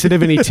the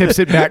laxative and he tips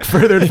it back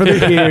further and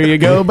further. Here you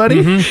go, buddy.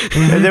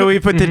 And then we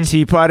put the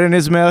teapot in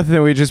his mouth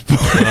and we just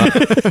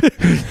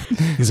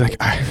He's like,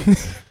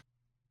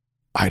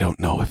 I don't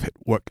know if it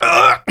worked.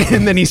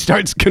 And then he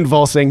starts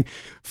convulsing,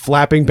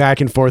 flapping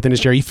back and forth in his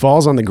chair. He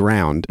falls on the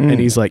ground and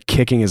he's like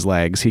kicking his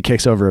legs. He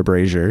kicks over a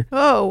brazier.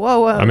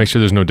 Whoa. I make sure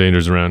there's no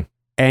dangers around.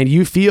 And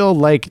you feel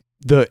like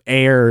the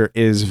air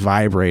is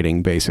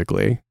vibrating,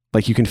 basically.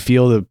 Like you can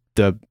feel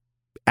the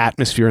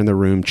atmosphere in the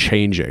room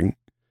changing.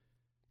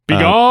 Be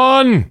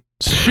gone,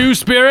 shoe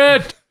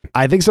spirit!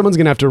 I think someone's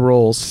going to have to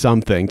roll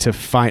something to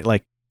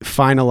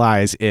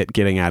finalize it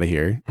getting out of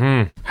here.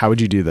 How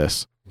would you do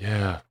this?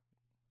 Yeah.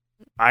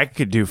 I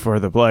could do for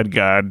the blood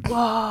god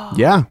Whoa.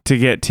 Yeah. to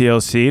get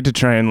TLC to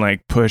try and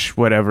like push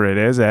whatever it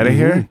is out of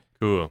here.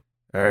 Cool.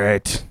 All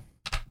right.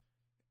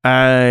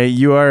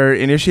 You are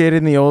initiated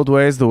in the old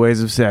ways, the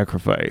ways of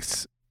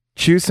sacrifice.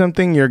 Choose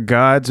something your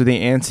gods or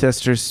the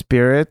ancestor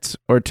spirits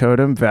or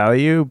totem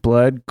value,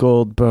 blood,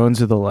 gold,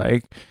 bones, or the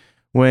like.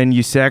 When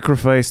you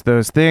sacrifice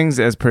those things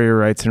as per your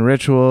rites and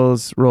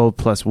rituals, roll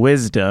plus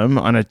wisdom.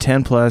 On a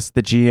 10 plus,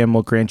 the GM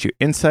will grant you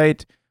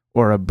insight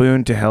or a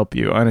boon to help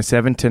you. On a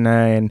 7 to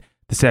 9,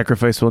 the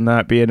sacrifice will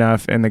not be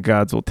enough and the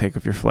gods will take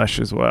of your flesh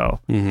as well.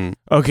 Mm-hmm.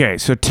 Okay,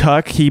 so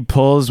Tuck, he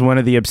pulls one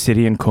of the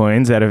obsidian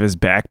coins out of his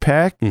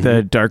backpack,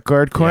 the Dark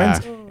Guard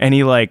coins, and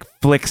he like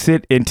flicks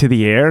it into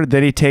the air.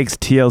 Then he takes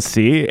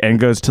TLC and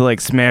goes to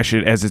like smash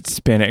it as it's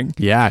spinning.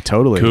 Yeah,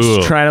 totally. Cool.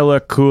 He's trying to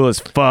look cool as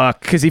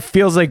fuck because he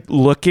feels like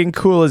looking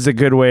cool is a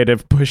good way to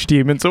push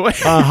demons away.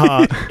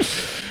 Uh-huh.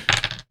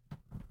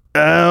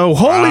 Oh,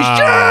 holy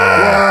shit!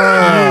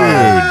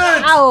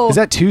 Ow. Is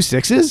that 2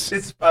 6s?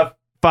 It's a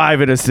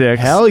 5 and a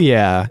 6. Hell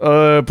yeah.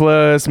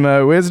 Plus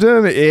my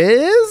wisdom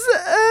is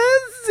a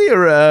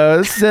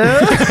 0. So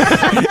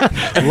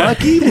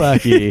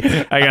Lucky.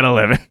 I got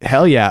 11.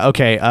 Hell yeah.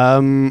 Okay.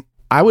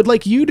 I would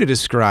like you to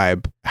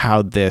describe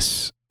what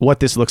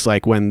this looks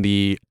like when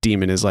the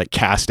demon is like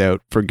cast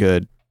out for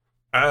good.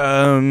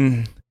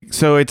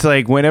 So it's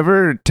like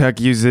whenever Tuck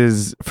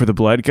uses for the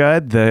blood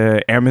god,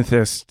 the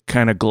amethyst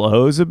kind of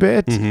glows a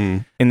bit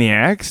in the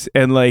axe,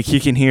 and like you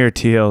can hear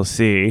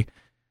TLC.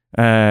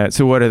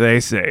 So what are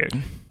they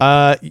saying?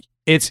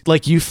 It's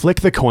like you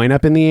flick the coin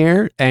up in the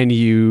air and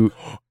you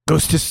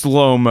Goes to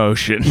slow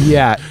motion.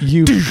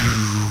 you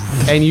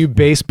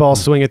baseball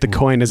swing at the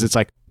coin as it's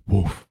like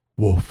woof,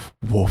 woof,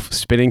 woof,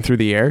 spinning through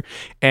the air,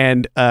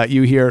 and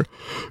you hear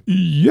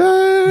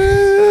yeah.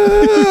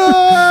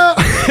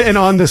 And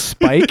on the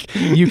spike,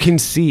 you can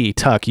see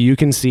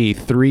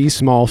 3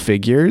 small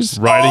figures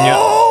Riding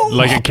it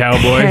like a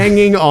cowboy.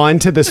 hanging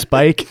onto the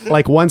spike.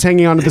 Like one's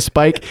hanging onto the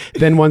spike,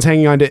 then one's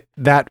hanging onto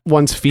that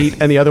one's feet,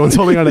 and the other one's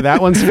holding onto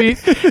that one's feet.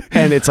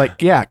 And it's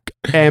like, yeah,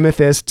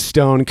 amethyst,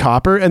 stone,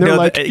 copper, and they're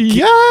like,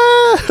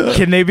 yeah.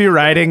 Can they be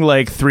riding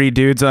like 3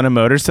 dudes on a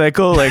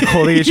motorcycle, like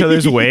holding each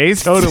other's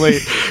waist? Totally.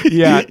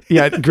 Yeah,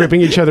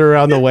 gripping each other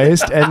around the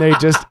waist, and they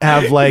just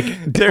have like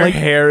Their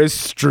hair is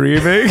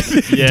streaming.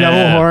 Yeah.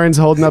 devil horns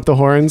holding up the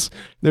horns.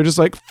 They're just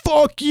like,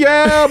 fuck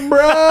yeah,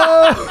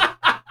 bro.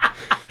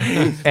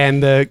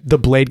 And the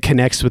blade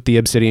connects with the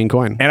obsidian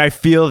coin. And I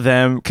feel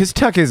them, because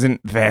Tuck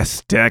isn't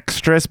vast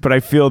dexterous, but I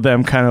feel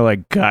them kind of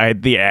like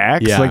guide the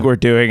axe, like we're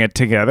doing it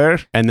together.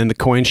 And then the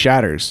coin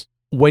shatters.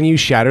 When you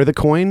shatter the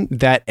coin,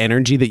 that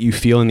energy that you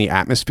feel in the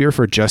atmosphere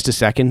for just a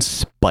second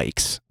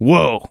spikes.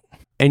 Whoa.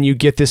 And you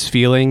get this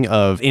feeling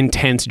of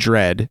intense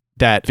dread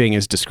that Ving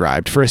is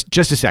described for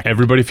just a second.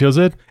 Everybody feels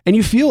it? And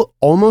you feel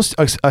almost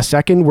a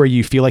second where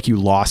you feel like you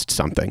lost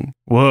something.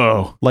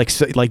 Whoa. Like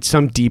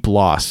some deep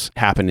loss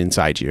happened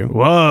inside you.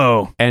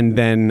 Whoa. And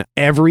then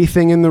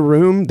everything in the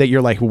room that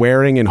you're like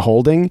wearing and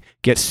holding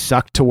gets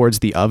sucked towards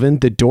the oven.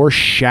 The door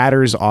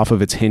shatters off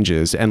of its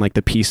hinges and like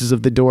the pieces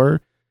of the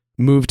door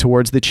move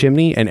towards the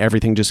chimney and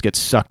everything just gets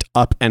sucked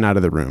up and out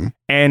of the room.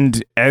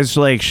 And as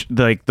like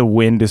the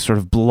wind is sort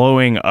of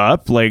blowing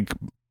up, like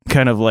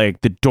kind of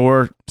like the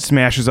door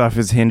smashes off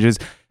its hinges,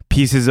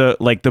 pieces of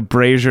like the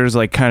braziers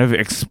like kind of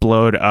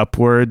explode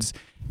upwards.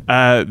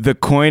 The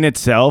coin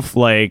itself,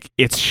 like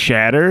it's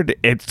shattered.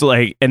 It's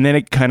like, and then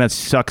it kind of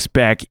sucks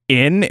back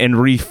in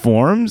and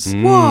reforms.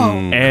 Whoa.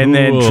 And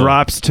then Cool.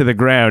 drops to the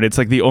ground. It's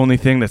like the only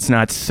thing that's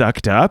not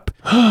sucked up.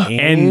 And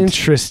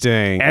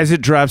Interesting. as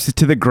it drops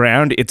to the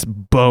ground, it's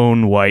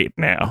bone white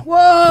now.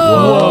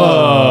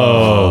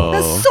 Whoa.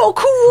 That's so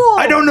cool.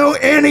 I don't know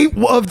any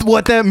of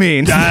what that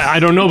means. I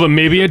don't know, but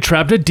maybe it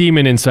trapped a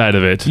demon inside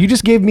of it. You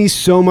just gave me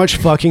so much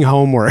fucking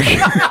homework.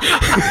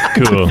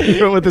 Cool.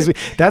 What this means.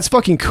 That's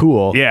fucking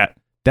cool. Yeah.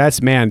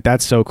 That's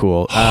so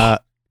cool. Yeah,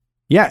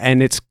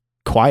 and it's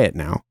quiet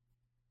now.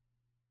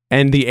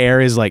 And the air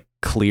is like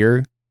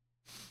clear.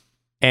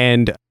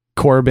 And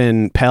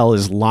Corbin Pell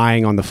is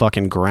lying on the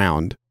fucking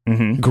ground,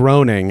 Mm-hmm.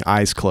 groaning,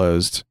 eyes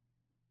closed.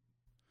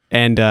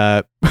 And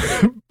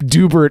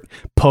Dubert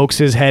pokes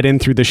his head in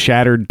through the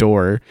shattered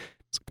door.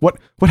 What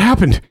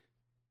happened?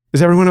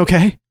 Is everyone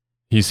okay?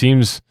 He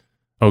seems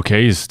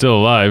okay. He's still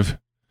alive.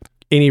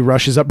 And he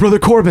rushes up, Brother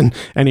Corbin,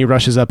 and he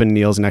rushes up and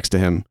kneels next to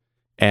him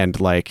and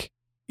like,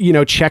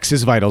 checks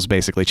his vitals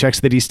basically, checks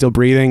that he's still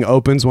breathing,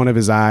 opens one of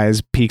his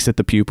eyes, peeks at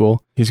the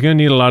pupil. He's going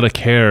to need a lot of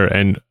care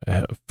and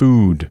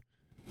food.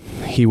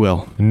 He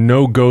will.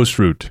 No ghost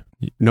root.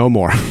 No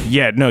more.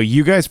 Yeah, no,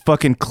 you guys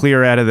fucking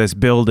clear out of this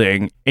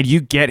building and you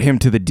get him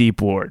to the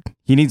deep ward.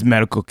 He needs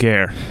medical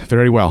care.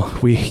 Very well.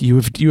 You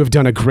have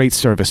done a great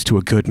service to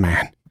a good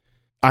man.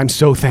 I'm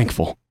so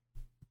thankful.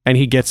 And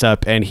he gets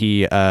up and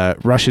he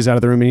rushes out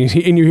of the room and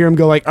you hear him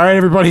go like, all right,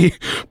 everybody,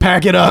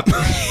 pack it up.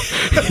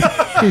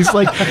 He's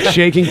like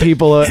shaking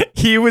people.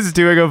 He was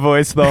doing a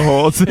voice the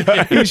whole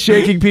time. He's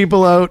shaking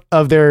people out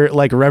of their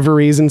like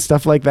reveries and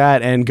stuff like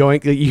that. And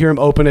you hear him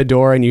open a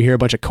door and you hear a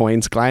bunch of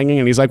coins clanging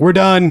and he's like, we're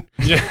done.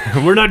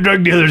 Yeah, we're not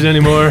drug dealers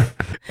anymore.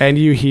 And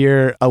you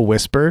hear a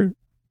whisper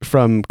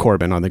from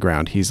Corbin on the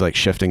ground. He's like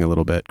shifting a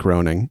little bit,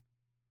 groaning.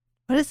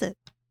 What is it?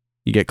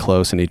 You get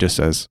close and he just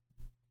says,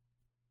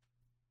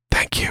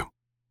 thank you.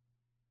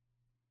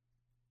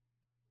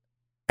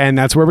 And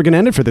that's where we're going to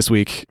end it for this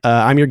week.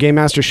 I'm your Game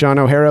Master, Sean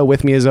O'Hara.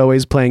 With me, as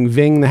always, playing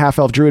Ving, the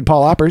half-elf druid,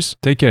 Paul Oppers.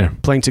 Take care.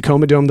 Playing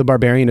Tacoma Dome, the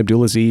barbarian,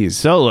 Abdulaziz.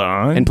 So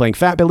long. And playing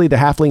Fat Billy, the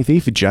halfling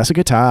thief,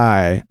 Jessica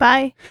Ty.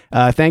 Bye.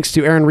 Thanks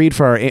to Aaron Reed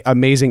for our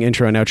amazing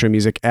intro and outro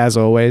music, as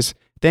always.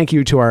 Thank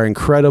you to our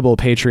incredible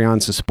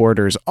Patreon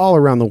supporters all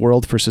around the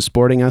world for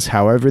supporting us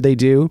however they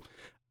do.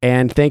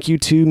 And thank you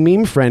to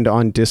Meme Friend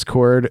on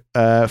Discord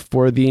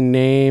for the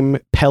name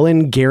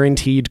Pellin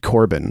Guaranteed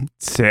Corbin.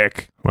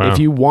 Sick. Wow. If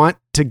you want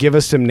to give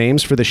us some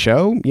names for the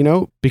show,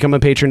 become a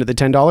patron at the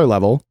 $10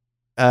 level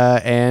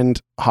and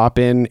hop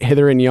in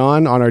hither and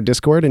yon on our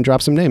Discord and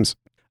drop some names.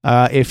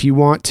 If you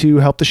want to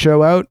help the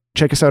show out,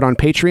 check us out on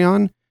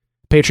Patreon,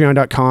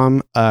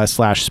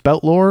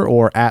 patreon.com/spoutlore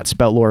or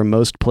 @spoutlore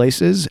most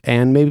places,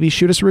 and maybe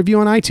shoot us a review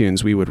on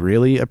iTunes. We would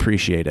really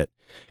appreciate it.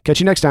 Catch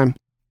you next time.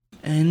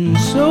 And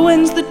so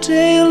ends the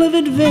tale of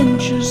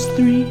adventures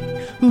three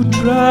who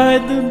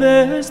tried the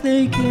best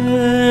they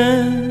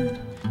can.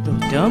 Though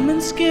dumb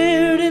and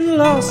scared and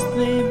lost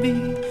they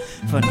be,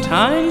 fun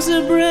times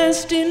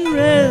abreast in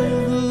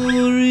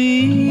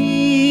revelry.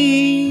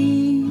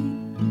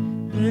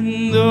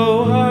 And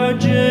though our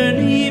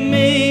journey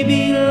may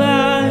be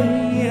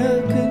like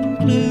a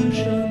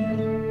conclusion,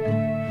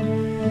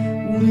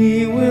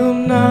 we will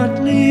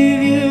not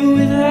leave you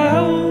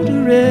without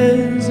a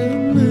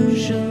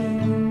resolution.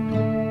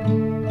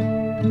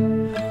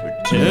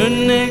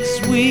 Return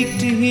next week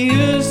to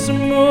hear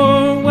some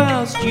more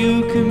whilst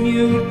you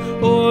commute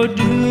or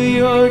do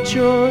your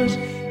chores.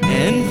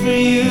 And for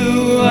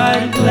you,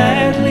 I'd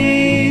gladly